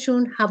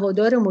بچهشون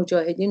هوادار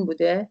مجاهدین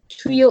بوده،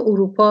 توی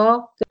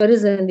اروپا داره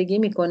زندگی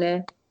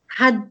میکنه،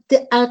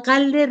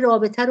 حداقل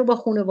رابطه رو با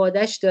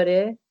خانوادهش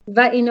داره و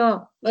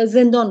اینا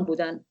زندان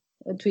بودن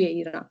توی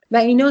ایران و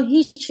اینا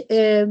هیچ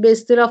به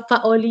اصطلاح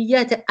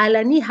فعالیت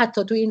علنی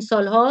حتی تو این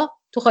سالها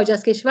تو خارج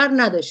از کشور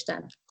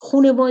نداشتن.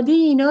 خانواده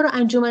اینا رو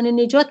انجمن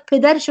نجات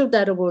پدرش رو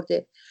در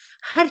آورده،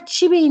 هر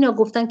چی به اینا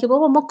گفتن که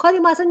بابا ما کاری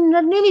ما اصلا اینا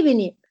رو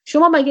نمیبینیم،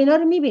 شما مگه اینا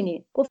رو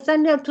میبینید؟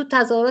 گفتن تو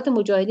تظاهرات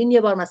مجاهدین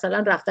یه بار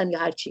مثلا رفتن یا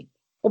هر چی.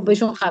 خب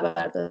بهشون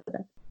خبر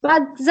دادن.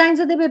 بعد زنگ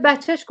زده به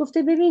بچهش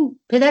گفته ببین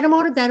پدر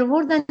ما رو در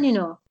آوردن،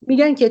 اینا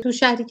میگن که تو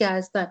شهری که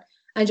هستن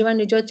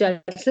انجمن نجات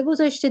جلسه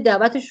گذاشته،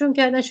 دعوتشون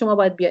کردن شما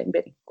باید بیاین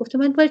بریم. گفته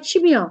من باید چی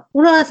بیام؟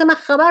 اونا اصلا من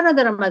خبر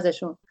ندارم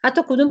ازشون،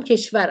 حتی کدوم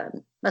کشورن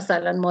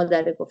مثلا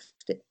مادر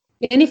گفته.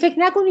 یعنی فکر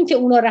نکنین که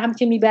اونا رو هم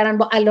که میبرن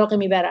با علاقه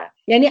میبرن،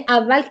 یعنی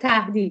اول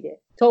تهدیده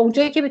تا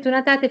اونجایی که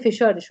بتونن تحت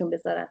فشارشون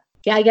بذارن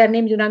که اگر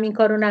نمیدونم این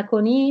کارو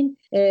نکنین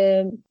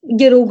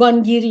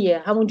گروگانگیریه،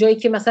 همون جایی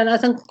که مثلا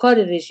اصلا کار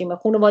رژیمه،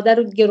 خانواده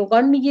رو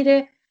گروگان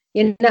میگیره،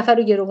 یعنی نفر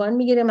رو گروگان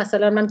میگیره.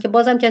 مثلا من که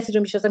بازم کسی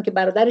رو میشناسم که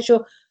برادرش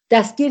رو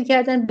دستگیر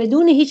کردن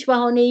بدون هیچ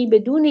بهانه‌ای،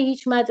 بدون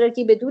هیچ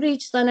مدرکی، بدون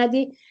هیچ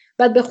سندی،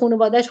 بعد به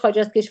خانواده‌اش خارج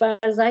از کشور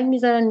زنگ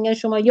میزنن میگن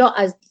شما یا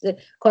از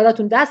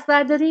کاراتون دست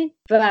بردارین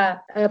و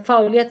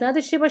فعالیت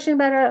نداشته باشین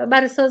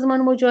برای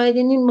سازمان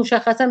مجاهدین. این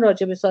مشخصا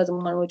راجع به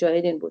سازمان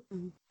مجاهدین بود.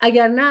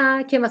 اگر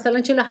نه که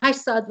مثلا 48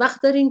 ساعت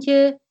وقت دارین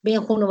که به این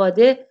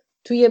خانواده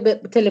توی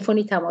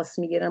تلفنی تماس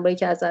میگیرن با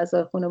یکی از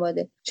اعضای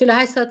خانواده،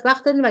 48 ساعت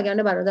وقت دارین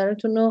وگرنه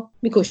برادرتون رو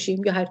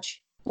میکشیم یا هر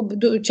چی.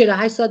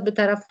 48 ساعت به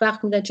طرف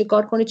وقت میدن چه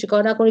کار کنه چه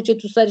کار نکنه، چه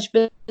تو سرش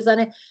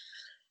بزنه.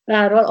 به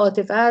هر حال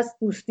عاطفه است،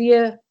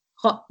 دوستی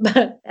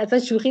اصلا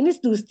شوخی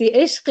نیست، دوستی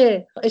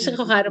عشق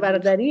خواهر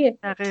برادریه.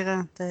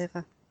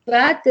 دقیقاً.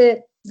 بعد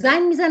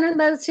زنگ میزنن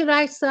بعد از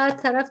 48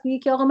 ساعت طرف میگه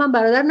که آقا من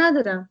برادر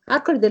ندارم، هر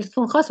کاری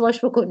دلتون خواست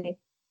باش بکنید.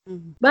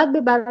 بعد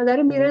به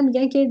برادر میرن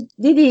میگن که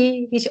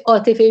دیدی هیچ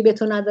عاطفه‌ای به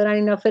تو ندارن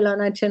اینا،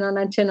 فلانن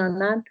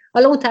چنانن.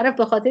 حالا اون طرف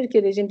به خاطر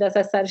که رژیم دست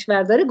از سرش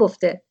برداره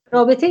گفته.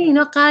 رابطه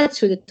اینا قطع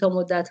شده تا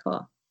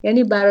مدت‌ها.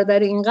 یعنی برادر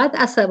اینقدر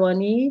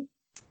عصبانی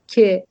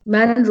که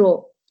من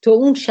رو تو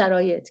اون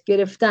شرایط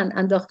گرفتن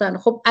انداختن.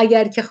 خب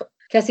اگر که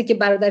کسی که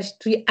برادرش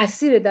توی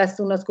اسیر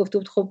دست اوناست گفته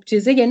بود خب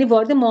چیزه، یعنی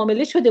وارد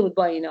معامله شده بود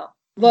با اینا.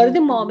 وارد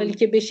معامله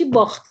که بشی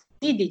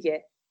باختی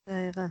دیگه.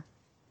 دقیقاً.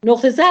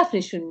 نقطه ضعف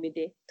نشون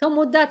میده. تا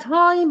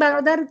مدت‌ها این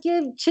برادر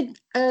که چه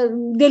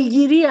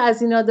دلگیری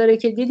از اینا داره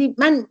که دیدی.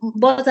 من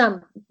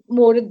بازم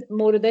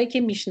موردایی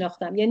که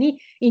میشناختم یعنی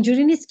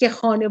اینجوری نیست که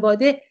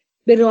خانواده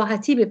به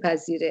راحتی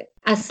بپذیره،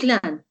 اصلاً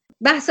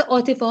بحث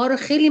عاطفه ها رو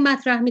خیلی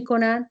مطرح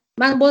میکنن.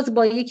 من باز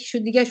با یکی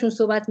دیگه شون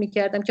صحبت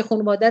میکردم که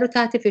خانواده رو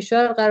تحت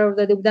فشار قرار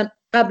داده بودن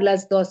قبل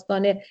از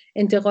داستان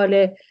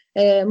انتقال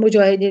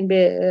مجاهدین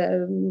به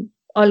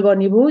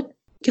آلبانی بود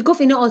که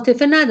گفت اینا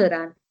عاطفه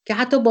ندارن که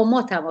حتی با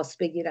ما تماس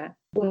بگیرن.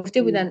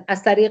 گفته بودن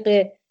از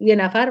طریق یه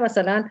نفر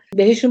مثلا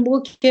بهشون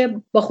بگو که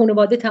با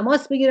خانواده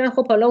تماس بگیرن.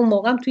 خب حالا اون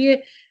موقعم توی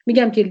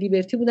میگم که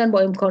لیبرتی بودن با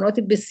امکانات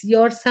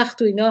بسیار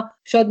سخت و اینا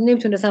شاید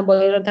نمیتونستن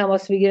با ایران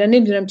تماس بگیرن،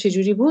 نمیدونم چه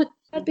جوری بود.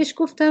 بعد بهش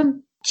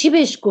گفتم چی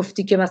بهش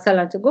گفتی که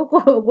مثلا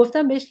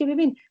گفتم بهش که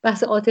ببین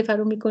بحث عاطفه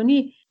رو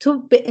میکنی تو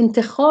به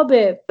انتخاب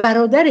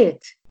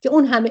برادرت که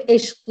اون همه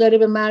عشق داره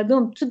به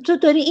مردم، تو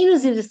داری اینو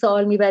زیر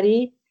سوال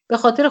میبری به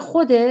خاطر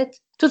خودت.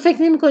 تو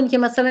فکر نمی‌کنی که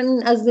مثلا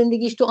این از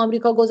زندگیش تو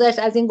آمریکا گذشت،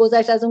 از این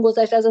گذشت، از اون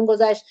گذشت، از اون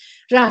گذشت،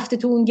 رفته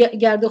تو اون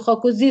گرد و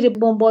خاک و زیر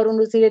بمبارون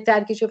و زیر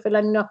ترکش و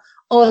فلان اینا،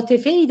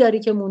 عاطفه‌ای داری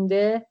که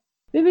مونده.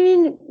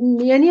 ببین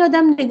یعنی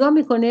آدم نگاه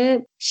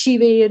میکنه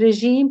شیوه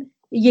رژیم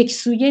یک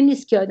سویه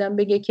نیست که آدم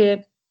بگه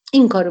که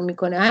این کارو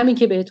میکنه. همین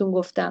که بهتون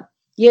گفتم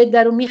یه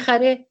عده رو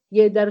میخره،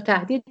 یه عده رو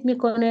تهدید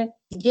میکنه،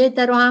 یه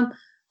عده رو هم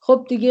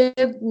خب دیگه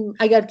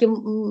اگر که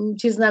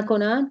چیز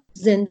نکنن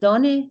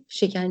زندان،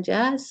 شکنجه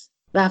است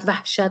و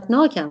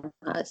وحشتناک هم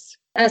هست.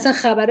 اصلا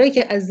خبرایی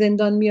که از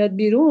زندان میاد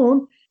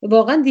بیرون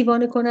واقعا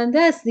دیوانه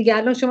کننده است دیگه.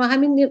 الان شما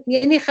همین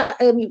یعنی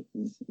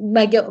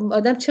مگه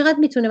آدم چقدر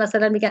میتونه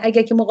مثلا میگن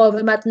اگر که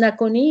مقاومت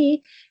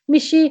نکنی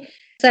میشی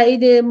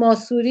سعید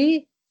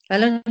ماسوری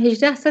الان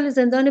 18 سال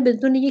زندان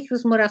بدون یک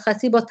روز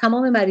مرخصی با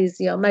تمام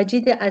مریضی‌ها،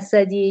 مجید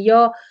اسدی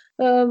یا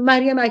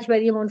مریم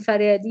اکبری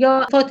منفرد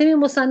یا فاطمه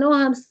مصنع و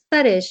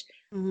همسرش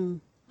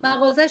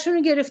مغازه‌شون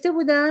رو گرفته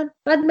بودن،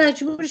 بعد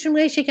مجبورشون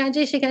به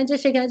شکنجه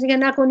که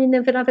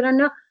نکنین فلان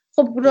نه.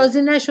 خب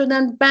راضی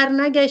نشدن،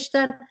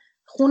 برنگشتن،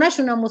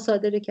 خونه‌شون هم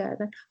مصادره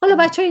کردن. حالا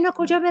بچه‌ها اینا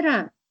کجا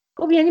برن؟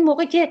 خب یعنی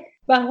موقعی که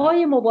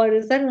بهای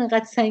مبارزه رو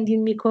انقدر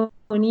سنگین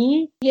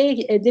میکنی،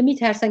 یه عده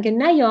میترسن که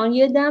نیان،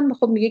 یه دم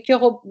خب میگه که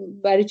خب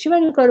برای چی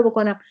من این کارو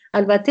بکنم.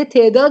 البته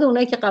تعداد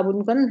اونایی که قبول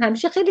میکنن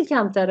همیشه خیلی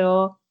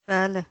کمتره.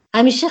 بله.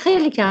 همیشه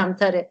خیلی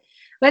کمتره.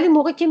 ولی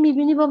موقع که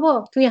میبینی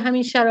بابا توی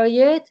همین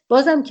شرایط،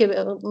 بازم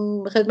که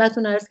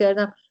خدمتتون عرض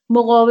کردم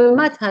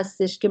مقاومت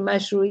هستش که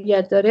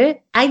مشروعیت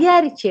داره.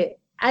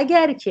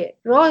 اگر که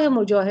راه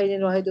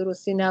مجاهدین راه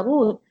درستی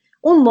نبود،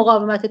 اون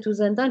مقاومت تو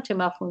زندان چه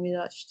مفهومی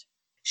داشت؟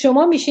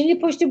 شما میشینی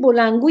پشت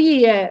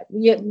بلندگوی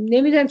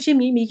نمیدونم چی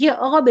میگی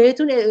آقا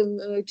بهتون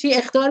چی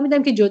اخطار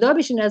میدم که جدا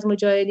بشین از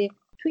مجاهدین.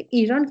 تو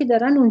ایران که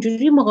دارن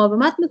اونجوری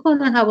مقاومت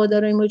میکنن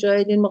هوادارای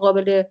مجاهدین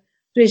مقابل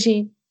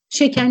رژیم،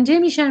 شکنجه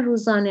میشن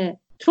روزانه.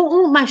 تو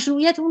اون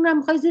مشروعیت اون رو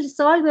میخوای زیر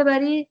سوال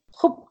ببری؟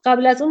 خب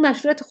قبل از اون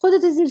مشروعیت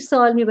خودت زیر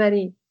سوال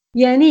میبری.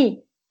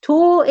 یعنی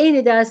تو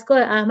عین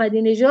دستگاه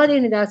احمدی نژاد،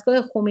 عین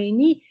دستگاه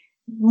خمینی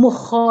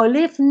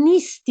مخالف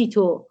نیستی.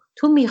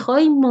 تو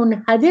میخوای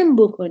منهدم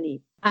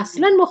بکنی،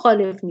 اصلا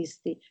مخالف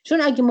نیستی.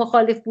 چون اگه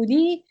مخالف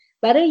بودی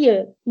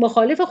برای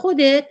مخالف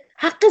خودت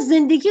حق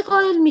زندگی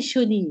قائل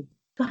میشدی.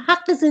 تو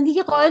حق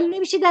زندگی قائل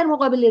نمیشی در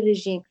مقابل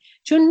رژیم،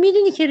 چون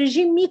میدونی که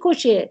رژیم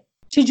میکشه.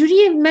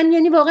 چجوری من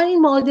یعنی واقعا این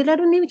معادله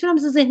رو نمیتونم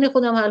از ذهن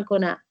خودم حل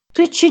کنم.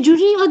 تو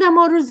چجوری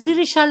آدم‌ها رو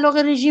زیر شلاق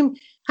رژیم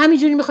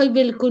همینجوری میخوای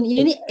ول کنی؟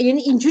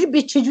 یعنی اینجوری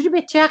به چجوری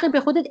به چرخ به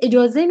خودت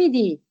اجازه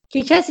میدی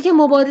که کسی که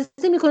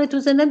مبارزه میکنه تو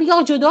زندان بگه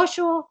آقا جدا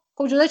شو؟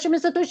 خب جدا شو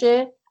مثل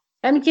توشه.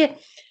 همین که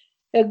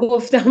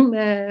گفتم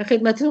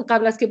خدمتتون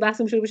قبل از که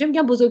بحثم شروع بشه،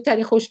 میگم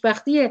بزرگترین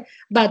خوشبختی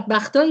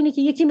بدبختا اینه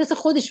که یکی مثل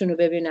خودشونو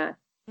ببینن.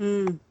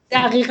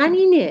 دقیقاً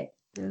اینه.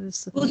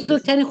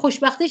 بزرگترین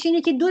خوشبختیش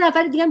اینه که 2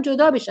 نفر دیگه هم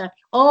جدا بشن.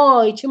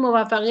 آی چه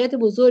موفقیت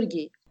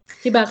بزرگی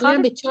که بقیه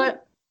هم به چهار.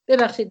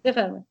 ببخشید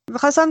بفرمایید.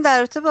 می‌خواستم در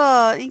رابطه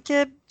با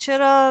اینکه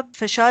چرا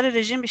فشار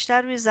رژیم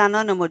بیشتر روی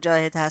زنان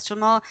مجاهد هست، چون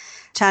ما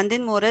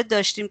چندین مورد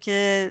داشتیم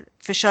که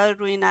فشار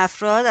روی این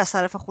افراد از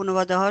طرف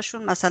خانواده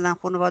هاشون، مثلا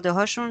خانواده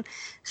هاشون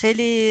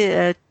خیلی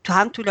تو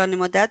هم طولانی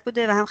مدت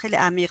بوده و هم خیلی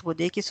عمیق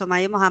بوده. یکی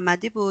سمیه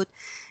محمدی بود،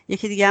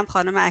 یکی دیگه هم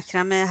خانم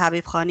اکرم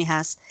حبیب خانی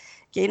هست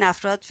که این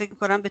افراد فکر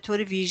می‌کنم به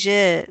طور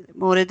ویژه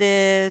مورد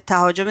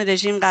تهاجم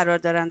رژیم قرار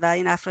دارن و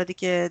این افرادی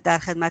که در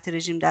خدمت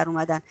رژیم در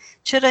اومدن.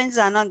 چرا این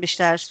زنان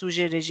بیشتر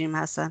سوژه رژیم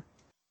هستن؟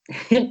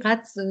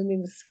 اینقدر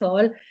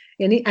سوال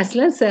یعنی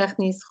اصلا سخت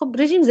نیست. خب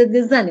رژیم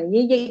ضد زنه،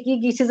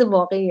 یه چیز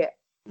واقعیه.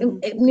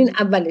 این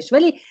اولش.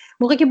 ولی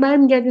موقعی که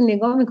برمیگردی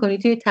نگاه میکنی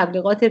توی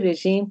تبلیغات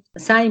رژیم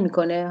سعی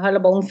میکنه، حالا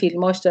با اون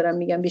فیلماش دارم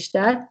میگم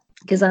بیشتر،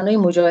 که زنای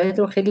مجاهد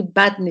رو خیلی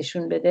بد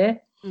نشون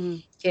بده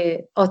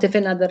که عاطفه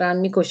ندارن،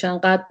 میکشن،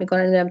 قتل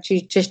میکنن، نمیدونم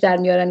چش در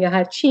میارن یا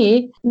هر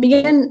چی.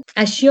 میگن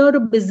اشیا رو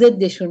به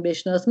ضدشون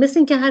بشناس. مثل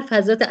این که حرف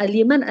حضرت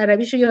علی، من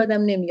عربیشو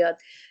یادم نمیاد،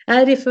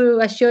 عرف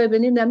اشیا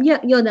بنیدم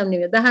یادم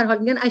نمیاد، به هر حال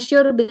میگن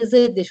اشیا رو به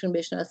ضدشون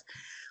بشناس.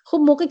 خب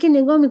موقعی که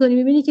نگاه میکنی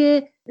میبینی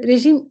که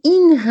رژیم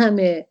این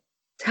همه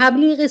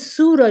تبلیغ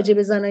سو راجع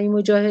به زنای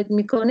مجاهد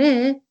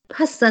میکنه،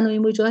 پس زنای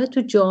مجاهد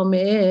تو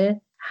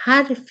جامعه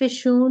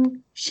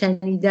حرفشون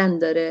شنیدن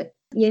داره،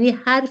 یعنی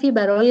حرفی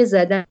برای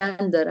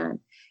زدن دارن.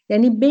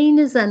 یعنی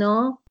بین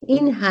زنا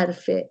این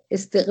حرف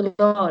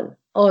استقلال،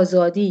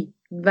 آزادی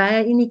و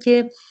اینی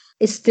که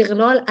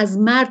استقلال از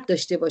مرد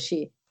داشته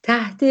باشی،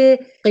 تحت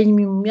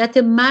قیمومیت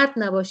مرد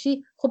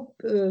نباشی، خب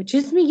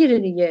چیز میگیره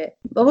دیگه.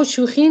 بابا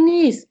شوخی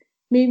نیست.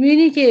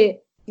 میبینی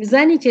که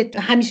زنی که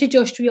همیشه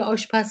جاش توی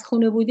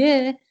آشپزخونه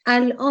بوده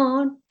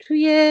الان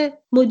توی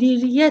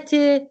مدیریت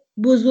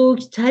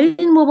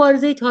بزرگترین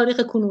مبارزه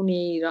تاریخ کنونی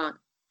ایران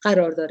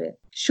قرار داره.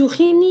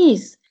 شوخی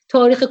نیست.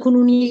 تاریخ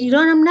کنونی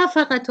ایران هم نه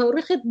فقط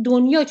تاریخ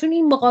دنیا، چون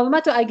این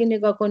مقاومت رو اگه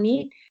نگاه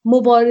کنی،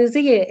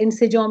 مبارزه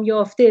انسجام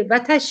یافته و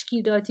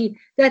تشکیلاتی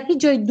در هیچ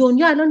جای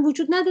دنیا الان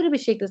وجود نداره به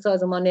شکل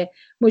سازمان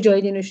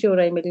مجاهدین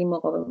شورای ملی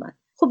مقاومت.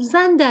 خب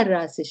زن در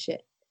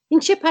رأسشه. این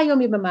چه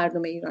پیامی به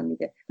مردم ایران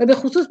میده و به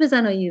خصوص به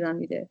زنای ایران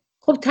میده؟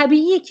 خب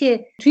طبیعیه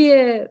که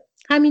توی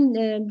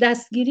همین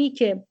دستگیری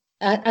که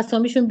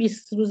اسامیشون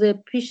 20 روز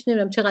پیش،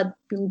 نمیدونم چقدر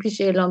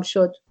پیش اعلام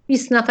شد،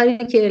 20 نفری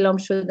که اعلام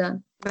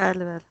شدن،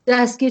 بله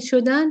دستگیر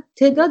شدن،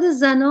 تعداد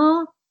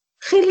زنا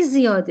خیلی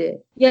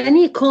زیاده.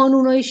 یعنی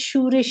کانونای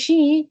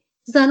شورشی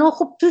زنا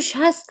خب توش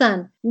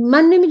هستن.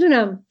 من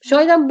نمیدونم،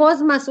 شایدم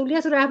باز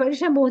مسئولیت و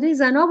رهبریش هم به عهده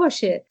زنا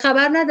باشه،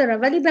 خبر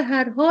ندارم. ولی به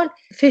هر حال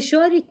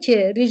فشاری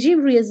که رژیم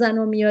روی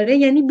زنا میاره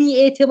یعنی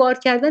بی‌اعتبار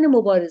کردن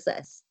مبارزه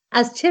است.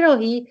 از چه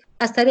راهی؟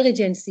 از طریق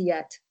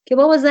جنسیت، که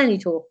بابا زنی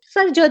تو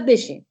سر جات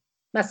بشین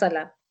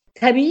مثلا.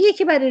 طبیعیه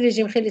که برای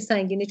رژیم خیلی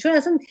سنگینه، چون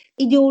اصلا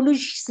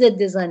ایدئولوژیش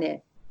ضد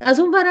زنه. از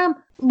اون برم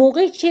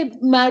موقعی که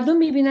مردم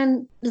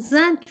میبینن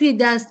زن توی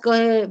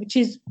دستگاه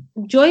چیز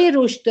جای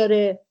رشد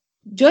داره،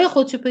 جای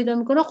خودشو پیدا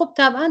میکنه، خب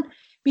طبعا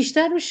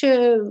بیشتر روش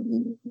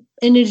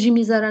انرژی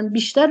میذارن،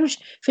 بیشتر روش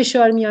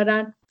فشار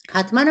میارن،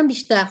 حتما هم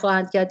بیشتر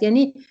خواهند کرد.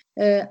 یعنی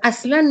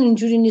اصلا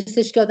اینجوری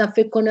نیستش که آدم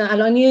فکر کنه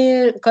الان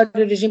یه کار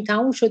رژیم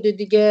تموم شده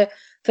دیگه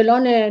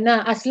فلان،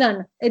 نه،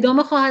 اصلا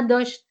ادامه خواهد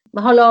داشت.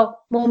 حالا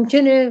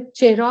ممکنه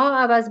چهره ها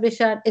عوض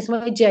بشن،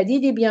 اسمای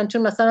جدیدی بیان،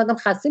 چون مثلا آدم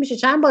خسته میشه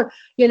چند بار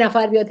یه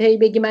نفر بیاد هی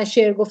بگی من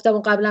شعر گفتم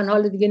و قبلا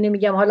حال دیگه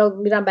نمیگم، حالا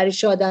میرم برای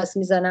شاه دست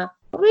میزنم.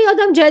 یه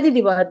آدم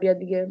جدیدی باید بیاد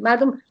دیگه،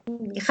 مردم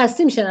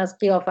خسته میشن از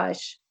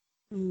قیافش.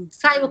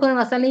 سعی بکنه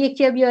مثلا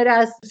یکی بیاره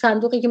از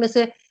صندوقی که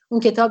مثل اون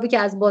کتابی که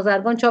از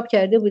بازرگان چاپ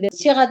کرده بوده،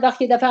 چقدر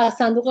وقت یه دفعه از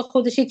صندوق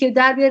خودش یکی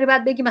در بیاره،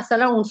 بعد بگی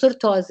مثلا عنصر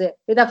تازه،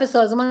 یه دفعه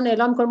سازمان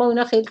اعلام میکنه ما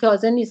اینا خیلی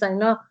تازه نیستن،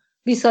 اینا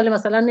 20 سال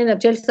مثلا نمیدونم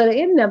 40 سال،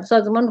 نمیدونم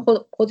سازمان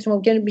خودش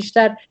ممکنه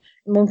بیشتر،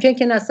 ممکن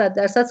که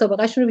 90%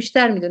 سابقه‌شون رو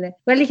بیشتر میدونه.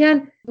 ولی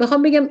که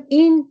میخوام بگم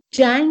این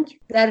جنگ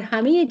در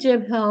همه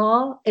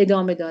جبهه‌ها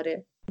ادامه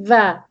داره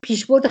و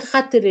پیشبرد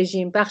خط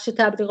رژیم بخش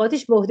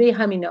تبلیغاتیش به عهده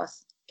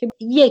همیناست که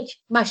یک،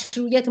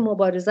 مشروعیت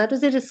مبارزه رو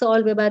زیر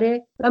سوال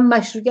ببره و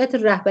مشروعیت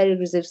رهبری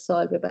رو زیر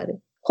سوال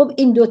ببره. خب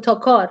این دوتا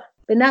کار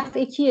به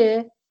نفع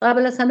کیه؟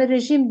 قبل از همه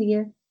رژیم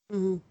دیگه.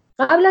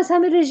 قبل از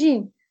همه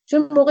رژیم،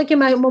 چون موقعی که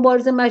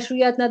مبارزه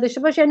مشروعیت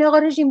نداشته باشه یعنی آقا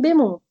رژیم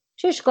بمون.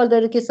 چه اشکال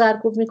داره که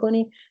سرکوب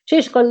میکنی؟ چه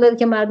اشکال داره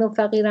که مردم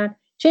فقیرن؟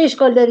 چه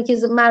اشکال داره که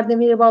مرد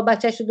میره با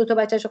بچه‌ش، دو تا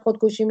بچه‌ش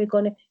خودکشی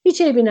میکنه؟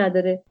 هیچ عیبی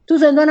نداره. تو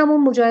زندان هم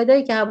اون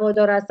مجاهدایی که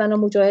هوادار هستن و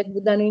مجاهد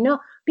بودن و اینا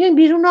بیان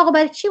بیرون. آقا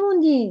برای چی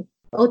موندین؟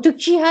 تو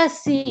کی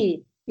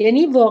هستی؟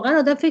 یعنی واقعا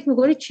آدم فکر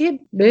میکنه چیه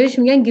بهش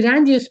میگن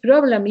گراندیوس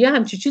پرابلم یا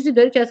همچین چیزی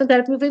داره که اصلا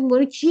طرف فکر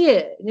میکنه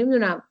چیه،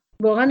 نمیدونم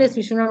واقعا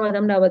اسمشون هم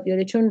آدم نباید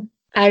بیاره، چون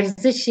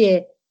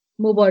ارزش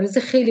مبارزه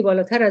خیلی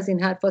بالاتر از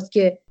این حرفاست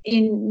که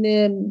این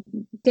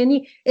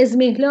یعنی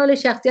اضمحلال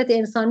شخصیت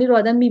انسانی رو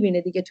آدم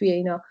میبینه دیگه توی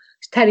اینا،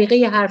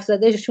 طریقه حرف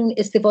زدنشون،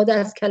 استفاده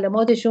از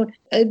کلماتشون.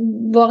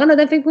 واقعا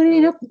آدم فکر کنه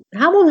اینا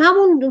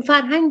همون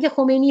فرهنگ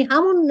خمینی،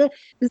 همون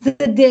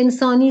ضد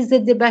انسانی،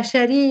 ضد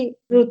بشری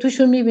رو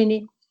توشون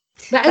میبینی.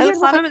 ولی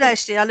خانم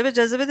دشتی حالا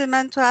اجازه بده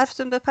من تو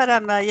حرفتون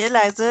بپرم و یه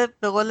لحظه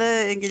به قول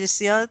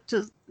انگلیسی‌ها تو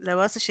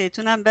لباس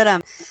شیطونم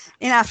برم.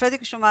 این افرادی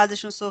که شما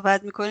ازشون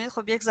صحبت میکنید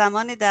خب یک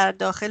زمانی در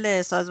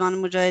داخل سازمان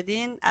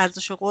مجاهدین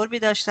ارزش و قربی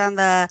داشتن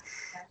و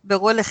به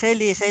قول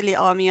خیلی خیلی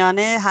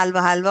عامیانه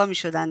حلوا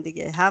میشدن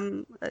دیگه.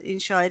 هم این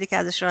شاعری که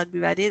ازش راد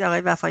میبرید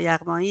آقای وفای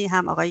یغمایی،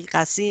 هم آقای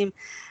قسیم،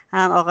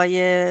 هم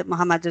آقای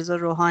محمد رضا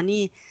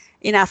روحانی،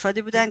 این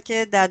افرادی بودن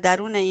که در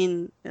درون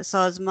این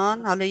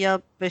سازمان، حالا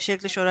یا به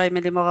شکل شورای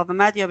ملی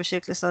مقاومت یا به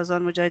شکل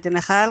سازمان مجاهدین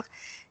خلق،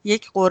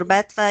 یک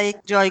قربت و یک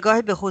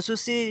جایگاه به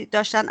خصوصی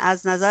داشتن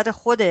از نظر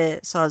خود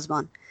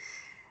سازمان.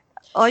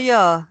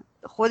 آیا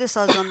خود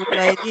سازمان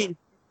مجاهدین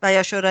و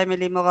یا شورای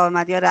ملی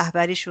مقاومت یا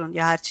رهبریشون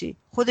یا هرچی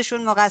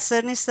خودشون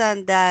مقصر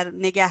نیستن در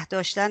نگه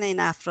داشتن این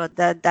افراد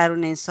در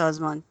درون این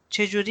سازمان؟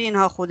 چجوری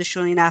اینها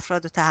خودشون این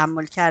افراد رو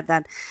تحمل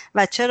کردن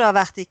و چرا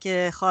وقتی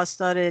که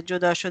خواستار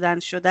جدا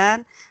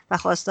شدن و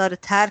خواستار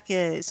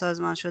ترک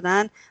سازمان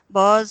شدن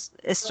باز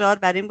اصرار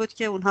بر این بود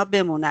که اونها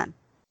بمونن؟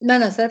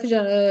 من از طرف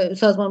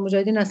سازمان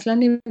مجاهدین اصلا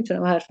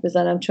نمیتونم حرف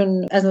بزنم،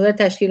 چون از نظر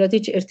تشکیلاتی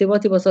هیچ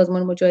ارتباطی با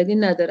سازمان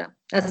مجاهدین ندارم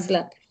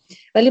اصلا.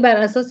 ولی بر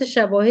اساس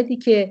شواهدی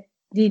که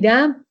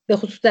دیدم، به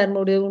خصوص در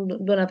مورد اون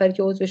دو نفری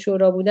که عضو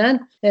شورا بودن،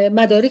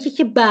 مدارکی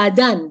که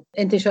بعداً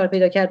انتشار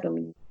پیدا کرد رو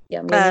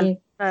میگم.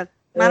 یعنی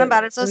منم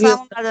بر اساس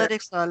همون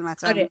مدارک سوال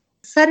مطرح.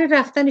 سر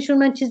رفتنشون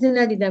من چیزی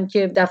ندیدم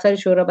که دفتر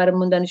شورا برای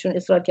موندنشون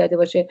اصرار کرده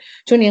باشه،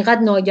 چون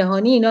اینقدر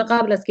ناگهانی اینا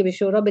قبل از که به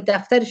شورا، به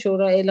دفتر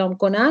شورا اعلام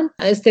کنن،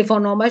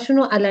 استعفانامه‌شون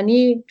رو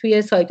علنی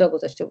توی سایت‌ها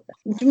گذاشته بودن.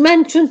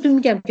 من چون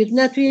میگم که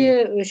نه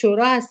توی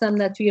شورا هستم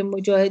نه توی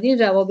مجاهدین،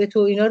 روابط و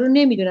اینا رو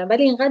نمیدونم،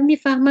 ولی اینقدر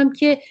میفهمم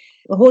که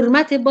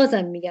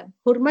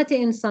حرمت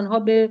انسان‌ها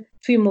به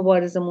توی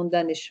مبارزه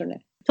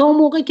موندنشونه. تا اون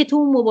موقعی که تو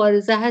اون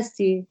مبارزه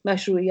هستی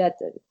مشروعیت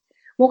داری.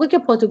 موقعی که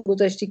پاتو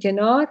گذاشتی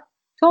کنار،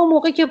 تا اون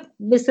موقعی که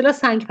به اصطلاح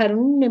سنگ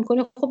پرونی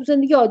نمی‌کنی، خب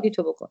زندگی عادی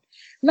تو بکن.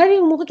 ولی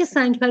اون موقعی که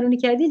سنگ پرونی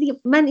کردی دیگه،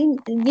 من این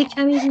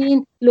کمی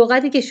این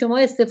لغتی که شما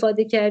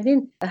استفاده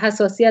کردین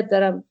حساسیت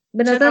دارم.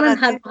 به نظر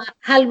من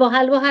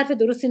حلوا حرف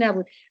درستی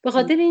نبود، به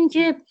خاطر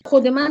اینکه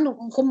خود من،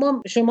 خب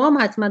شما هم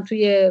حتما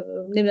توی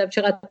نمیدونم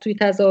چقدر توی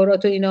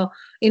تظاهرات و اینا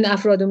این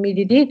افرادو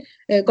میدیدین،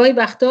 گاهی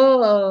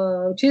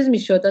وقتا چیز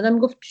میشد، آدم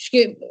میگفت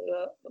که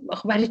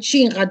برای چی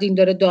اینقدر این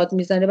داره داد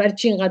میزنه، برای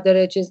چی اینقدر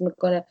داره چیز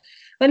میکنه.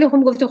 ولی خب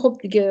گفتم خب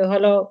دیگه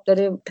حالا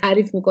داره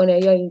تعریف میکنه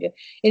یا اینجا،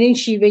 یعنی این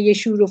شیوه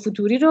شور و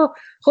فتوری رو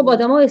خب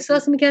آدما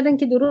احساس میکردن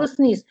که درست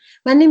نیست.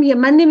 من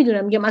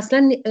نمیدونم، میگم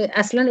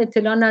اصلا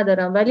اطلاع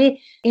ندارم، ولی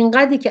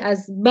اینقدری که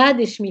از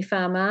بعدش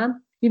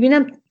میفهمم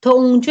میبینم تا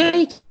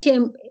اونجایی که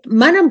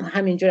منم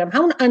همینجورم،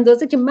 همون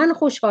اندازه که من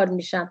خوشحال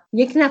میشم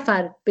یک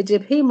نفر به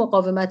جبهه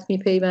مقاومت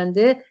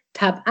میپیونده،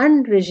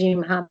 طبعا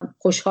رژیم هم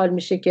خوشحال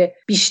میشه که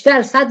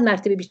بیشتر، 100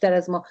 مرتبه بیشتر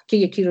از ما که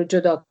یکی رو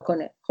جدا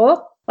کنه. خب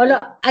حالا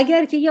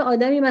اگر که یه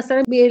آدمی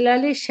مثلا به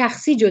علل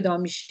شخصی جدا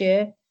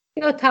میشه،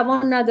 یا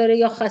توان نداره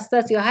یا خسته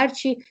است یا هر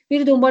چی،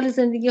 میره دنبال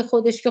زندگی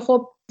خودش که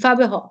خب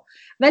فبه ها.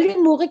 ولی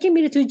این موقع که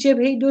میره توی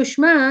جبهه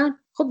دشمن،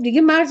 خب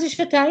دیگه مرزش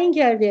رو تعیین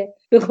کرده،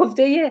 به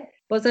گفته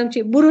بازم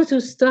چی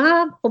بروتوس تو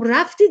هم خب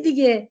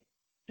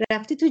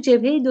رفتی تو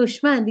جبهه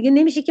دشمن، دیگه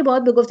نمیشه که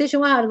باید به گفته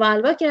شما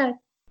حلوا کرد.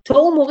 تا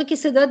اون موقع که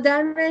صدا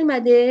در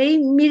نیامده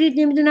میرید،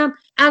 نمیدونم،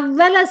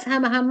 اول از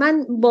همه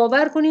من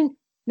باور کنین،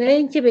 نه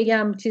اینکه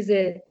بگم چیز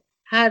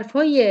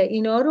حرفای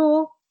اینا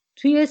رو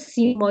توی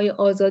سیمای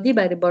آزادی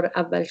برای بار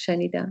اول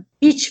شنیدم.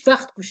 هیچ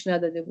وقت گوش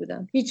نداده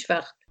بودم، هیچ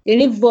وقت.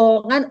 یعنی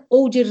واقعا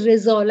اوج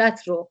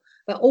رذالت رو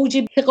و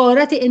اوج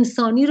حقارت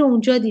انسانی رو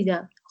اونجا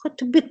دیدم. خب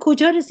تو به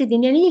کجا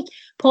رسیدین؟ یعنی یک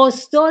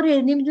پاسدار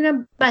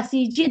نمیدونم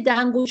بسیجی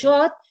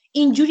دهنگشاد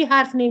اینجوری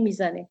حرف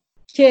نمیزنه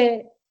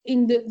که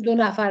این دو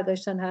نفر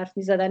داشتن حرف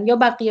میزدن یا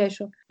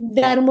بقیهشون.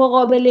 در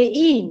مقابل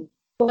این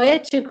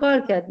باید چه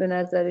کار کرد به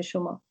نظر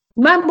شما؟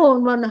 من به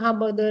عنوان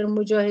هوادار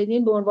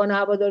مجاهدین، به عنوان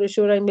هوادار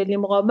شورای ملی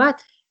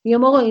مقاومت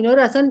میگم آقا اینا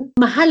رو اصلا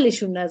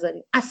محلشون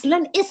نذاریم،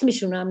 اصلا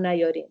اسمشون هم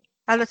نیاریم.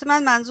 البته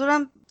من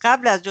منظورم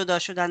قبل از جدا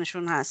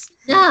شدنشون هست.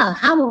 نه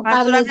همون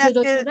قبل از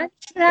جدا شدن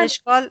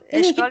اشکال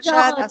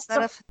شاید از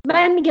طرف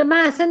من میگم،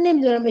 من اصلا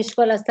نمیدونم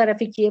اشکال از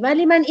طرف کیه،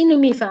 ولی من اینو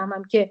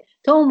میفهمم که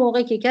تا اون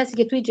موقع که کسی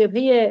که توی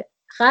جبهه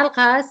خلق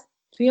هست،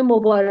 توی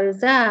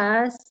مبارزه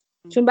هست،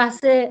 چون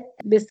بحث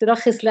به اصطلاح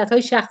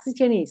خصلت‌های شخصی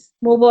که نیست،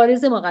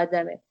 مبارزه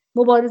مقدمه،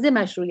 مبارزه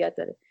مشروعیت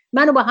داره.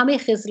 منو با همه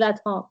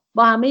خصلت‌هام،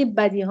 با همه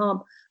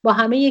بدی‌هام، با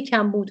همه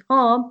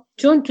کمبودهام،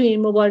 چون توی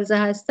این مبارزه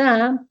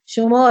هستم،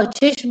 شما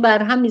چشم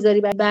بر هم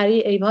میذاری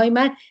برای عیب‌های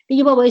من،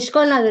 میگی بابا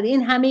اشکال نداره،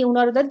 این همه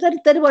اونا رو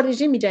داره با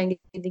رژیم میجنگه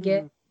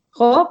دیگه.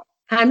 خب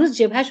هنوز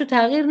جبهه‌شو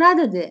تغییر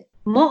نداده.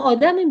 ما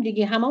آدمیم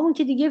دیگه، هممون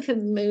که دیگه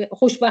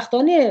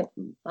خوشبختانه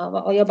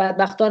یا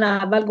بدبختانه،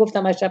 اول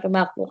گفتم اشرف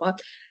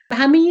مخلوقات،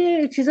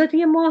 همه چیزا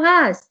توی ما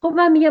هست. خب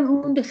من میگم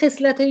اون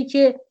خصلتایی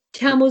که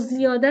کم و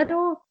زیاده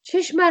رو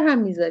چشم بر هم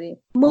میذاریم،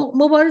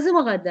 مبارزه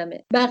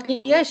مقدمه.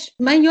 بقیهش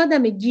من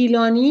یادم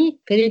گیلانی،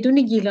 فریدون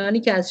گیلانی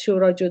که از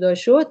شورا جدا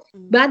شد،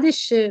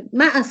 بعدش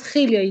من از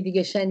خیلیای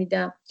دیگه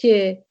شنیدم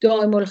که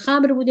دائم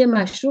الخمر بوده،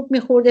 مشروب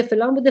میخورده،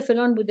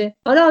 فلان بوده.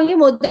 حالا یه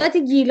مدت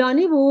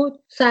گیلانی بود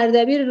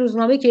سردبیر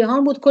روزنامه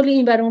کیهان بود، کلی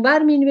این ور اون ور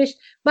مینوشت،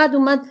 بعد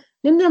اومد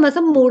نمیدونم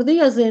مثلا مرده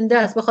یا زنده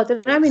است، به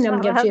خاطر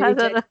همینم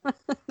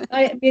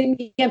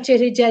میگم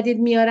چهره جدید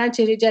میارن،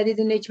 چهره جدید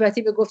و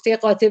نکبتی به گفته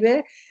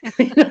قاطبه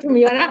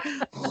میارن.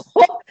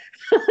 خب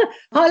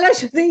حالا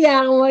شده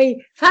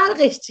یغمایی،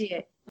 فرقش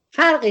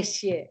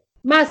چیه؟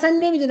 من اصلا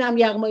نمیدونم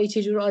یغمایی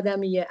چجور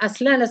آدمیه،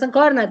 اصلا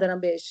کار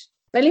ندارم بهش،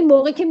 ولی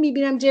موقع که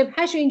میبینم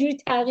جبههشو اینجوری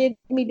تغییر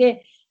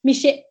میده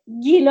میشه.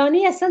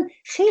 گیلانی اصلا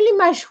خیلی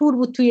مشهور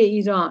بود توی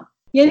ایران،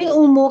 یعنی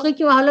اون موقع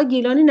که حالا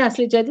گیلانی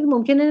نسل جدید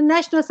ممکنه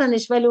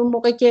نشناسنش، ولی اون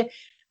موقع که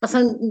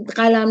مثلا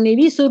قلم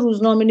نویس و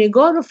روزنامه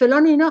نگار و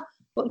فلان اینا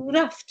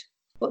رفت،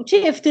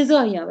 چه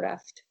افتضاحی هم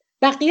رفت.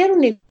 بقیه رو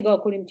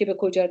نگاه کنیم که به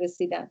کجا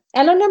رسیدن.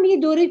 الان هم یه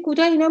دوره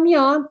کوتاه اینا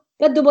میان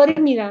و دوباره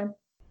میرن.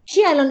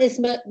 چی الان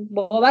اسم،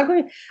 باور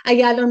کنید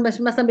اگه الان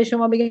مثلا به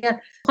شما بگن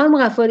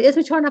خانم غفاری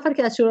اسم 4 نفر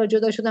که از شورا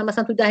جدا شدن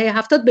مثلا تو دهه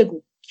 70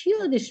 بگو، کی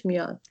یادش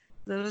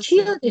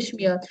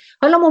میاد؟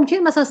 حالا ممکن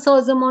مثلا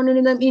سازمان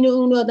نمیدونم اینو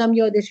اون آدم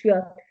یادش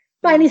بیاد،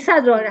 بنی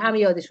صدر همه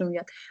یادشون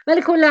میاد،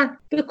 ولی کلا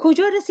به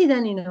کجا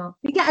رسیدن اینا؟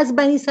 دیگه از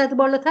بنی صدر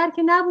بالاتر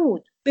که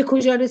نبود. به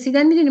کجا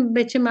رسیدن میدونیم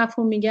به چه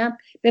مفهوم میگم؟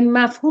 به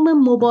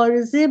مفهوم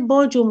مبارزه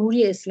با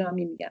جمهوری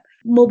اسلامی میگم،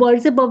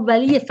 مبارزه با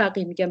ولی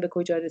فقیه میگم به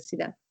کجا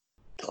رسیدن.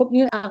 خب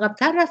این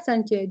عقب‌تر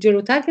رفتن که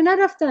جلوتر که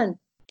نرفتن.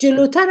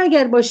 جلوتر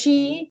اگر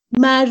باشی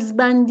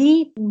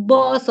مرزبندی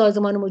با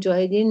سازمان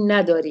مجاهدین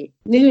نداری.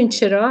 میدونین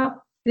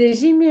چرا؟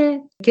 رژیمی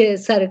که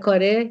سر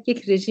کاره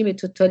یک رژیم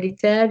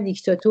توتالیتر،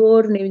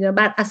 دیکتاتور، نمیدونم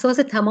بر اساس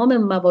تمام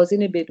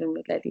موازین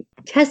بین‌المللی.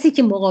 کسی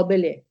که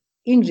مقابل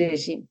این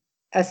رژیم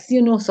از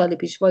 39 سال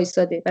پیش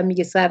وایساده و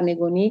میگه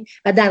سرنگونی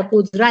و در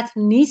قدرت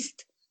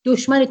نیست،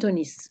 دشمن تو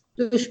نیست،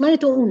 دشمن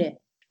تو اونه.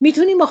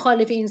 میتونی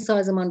مخالف این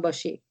سازمان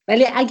باشی،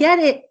 ولی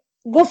اگر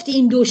گفتی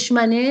این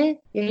دشمنه،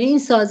 یعنی این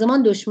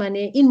سازمان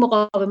دشمنه، این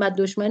مقاومت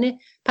دشمنه،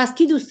 پس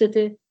کی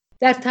دوستته؟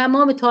 در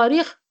تمام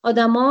تاریخ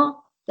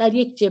آدما در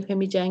یک جبهه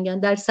می جنگن،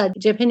 در 100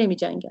 جبهه نمی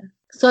جنگن.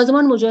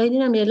 سازمان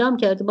مجاهدین هم اعلام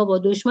کرده بابا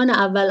دشمن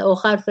اول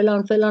آخر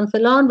فلان فلان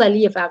فلان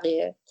ولی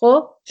فقیه.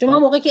 خب شما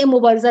موقعی که این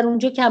مبارزه رو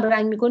اونجا کم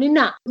رنگ میکنین،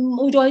 نه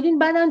مجاهدین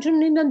بعدن چون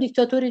نمیدونم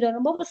دیکتاتوری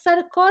دارن، بابا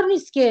سر کار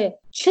نیست که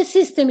چه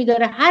سیستمی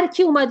داره، هر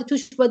کی اومده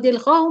توش با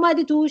دلخواه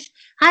اومده توش،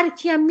 هر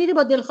کی هم میره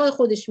با دلخواه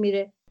خودش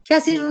میره،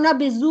 کسی رو نه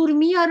به زور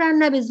میارن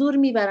نه به زور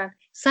میبرن،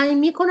 سعی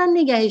میکنن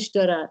نگهش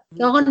دارن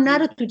که آقا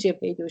نره تو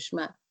جبهه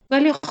دشمن.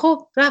 ولی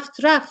خب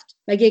رفت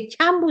مگه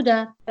کم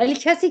بودن؟ ولی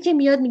کسی که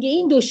میاد میگه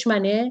این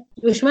دشمنه،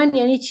 دشمن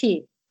یعنی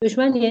چی؟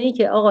 دشمن یعنی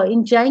که آقا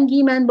این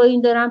جنگی من با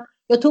این دارم،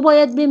 یا تو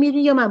باید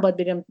بمیری یا من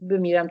باید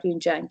بمیرم تو این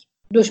جنگ.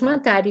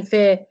 دشمن تعریف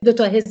 2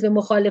 تا حزب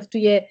مخالف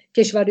توی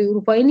کشورهای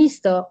اروپایی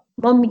نیستا،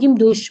 ما میگیم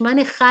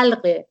دشمن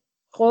خلقه.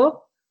 خب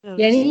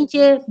یعنی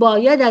اینکه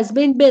باید از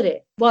بین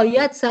بره،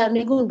 باید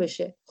سرنگون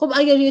بشه. خب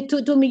اگر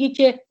تو میگی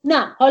که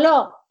نه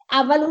حالا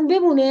اول اون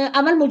بمونه،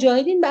 اول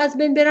مجاهدین از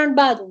بین برن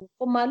بعد اون،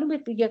 خب معلومه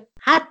دیگه.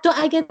 حتی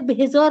اگر به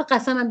 1000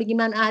 قسمم بگی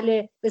من اهل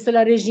به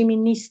اصطلاح رژیمی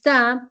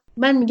نیستم،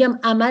 من میگم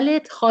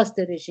عملت خواست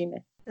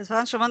رژیمه.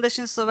 اتفاقا شما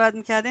داشتین صحبت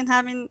میکردین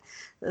همین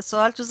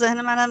سوال تو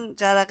ذهن منم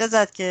جرقه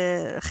زد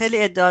که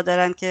خیلی ادعا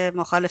دارن که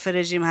مخالف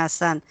رژیم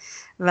هستن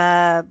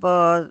و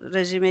با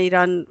رژیم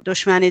ایران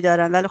دشمنی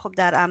دارن، ولی خب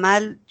در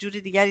عمل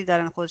جوری دیگری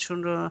دارن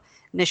خودشون رو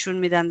نشون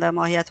میدن و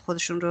ماهیت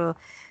خودشون رو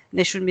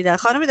نشون میدن.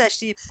 خانم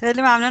دشتی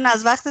خیلی ممنون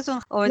از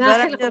وقتتون.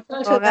 امیدوارم که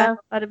واقعا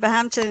به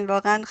همچنین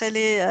واقعا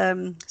خیلی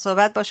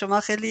صحبت با شما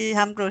خیلی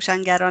هم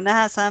روشنگرانه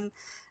هست، هم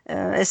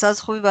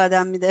احساس خوبی به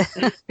آدم میده.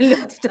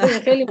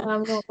 خیلی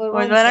ممنون.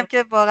 امیدوارم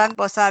که واقعا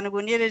با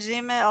سرنگونی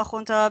رژیم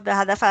آخوندها به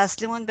هدف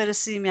اصلیمون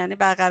برسیم، یعنی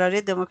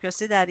برقراری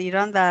دموکراسی در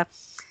ایران و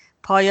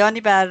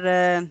پایانی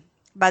بر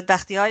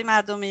بدبختی‌های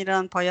مردم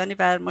ایران، پایانی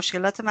بر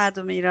مشکلات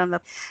مردم ایران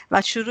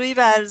و شروعی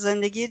بر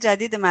زندگی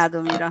جدید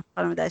مردم ایران.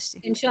 خانم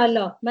دشتی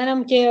انشالله.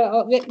 منم که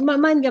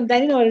من میگم در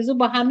این آرزو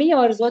با همه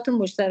آرزوهاتون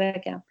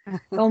مشترکم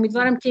و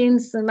امیدوارم که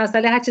این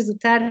مسئله هر چه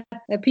زودتر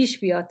پیش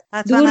بیاد.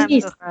 دور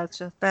نیست.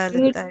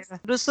 بله دقیقاً.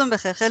 روزتون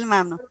بخیر. خیلی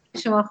ممنون.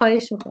 شما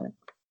خواهش میکنم.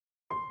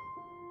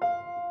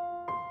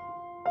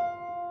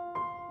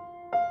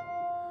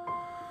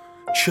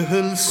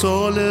 40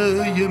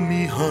 ساله یه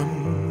میهن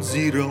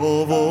زیر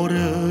آوار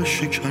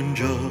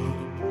شکنجه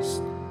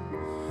است،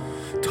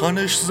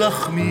 تنش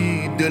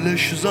زخمی،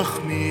 دلش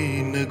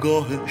زخمی،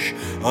 نگاهش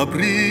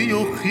ابری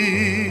و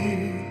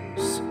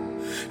خیس.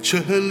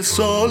 40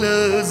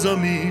 سال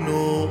زمین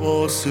و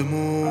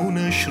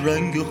آسمونش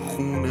رنگ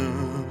خونه،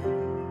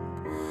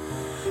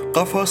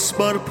 قفس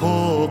بر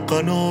پا،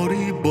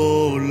 قناری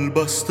بال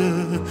بسته،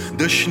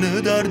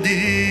 دشنه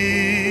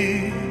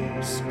دردیست،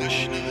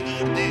 دشنه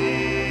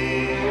دردیست.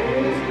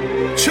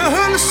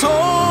 40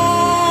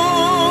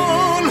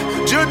 سال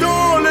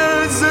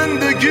جدال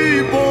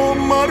زندگی با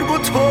مرگ و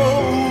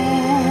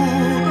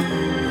طاعون،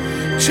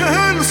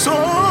 40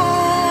 سال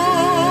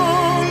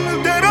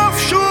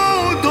درفش و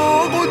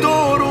داغ و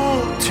دار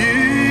و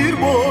تیر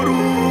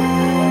بارون.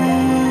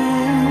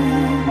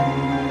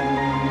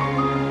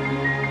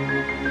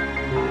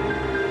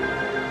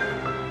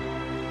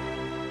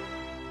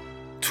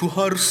 تو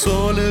هر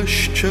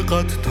سالش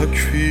چقدر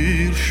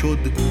تکفیر شد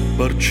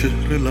بر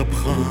چهره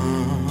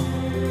لبخند،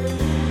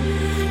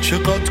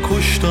 چقدر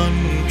کشتن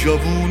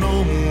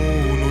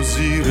جوونامون و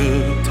زیر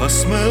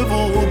تسمه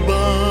و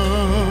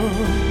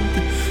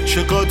بند،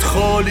 چقدر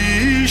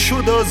خالی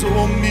شد از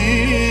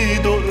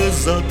امید و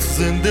عزت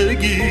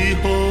زندگی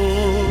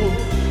ها،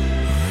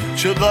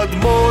 چقدر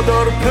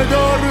مادر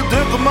پدر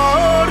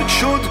دقمرگ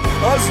شد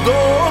از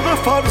داغ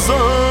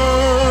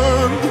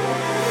فرزند.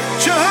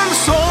 40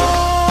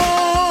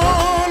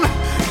 سال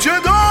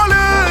جدال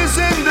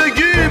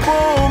زندگی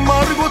با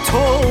مرگ و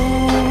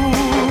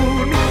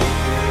طاعون،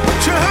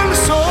 40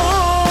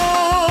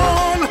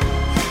 سال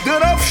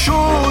درفش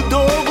و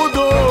داغ و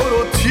دار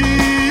و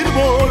تیر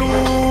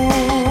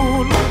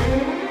بارون.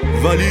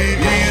 ولی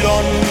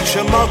ایران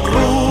چه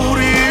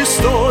مغروری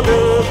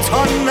ایستاده،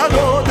 تن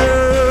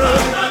نداده،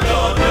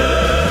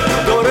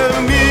 داره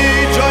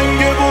می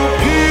جنگه و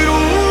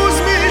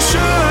پیروز میشه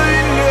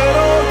این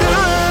اراده.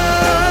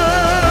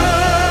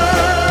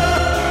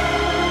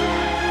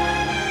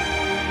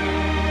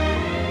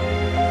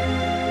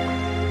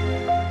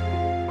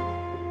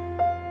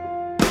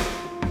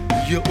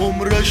 یه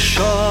عمر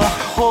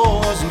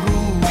شهرها از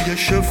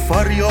رویش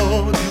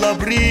فریاد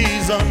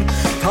لبریزن،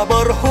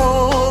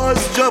 تبرها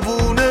از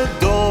جوون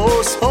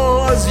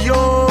داسها از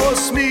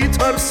یاس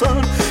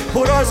میترسن،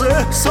 پر از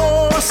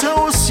احساس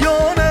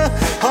عصیان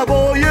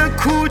هوای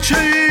کوچه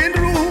این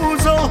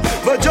روزا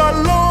و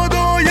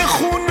جلادای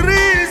خون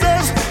ریز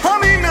از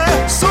همین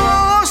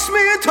احساس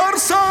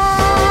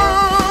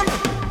میترسن.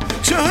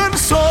 40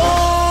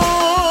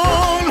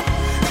 سال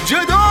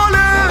جدال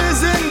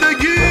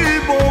زندگی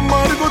با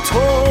مرگ و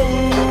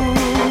طاعون،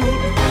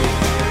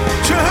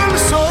 40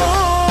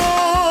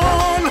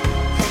 سال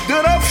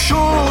درفش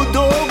و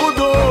داغ و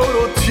دار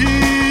و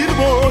تیر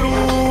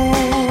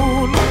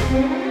بارون.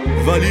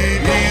 ولی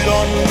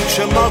ایران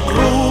چه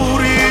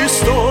مغروری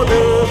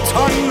ایستاده،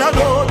 تن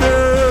نداره،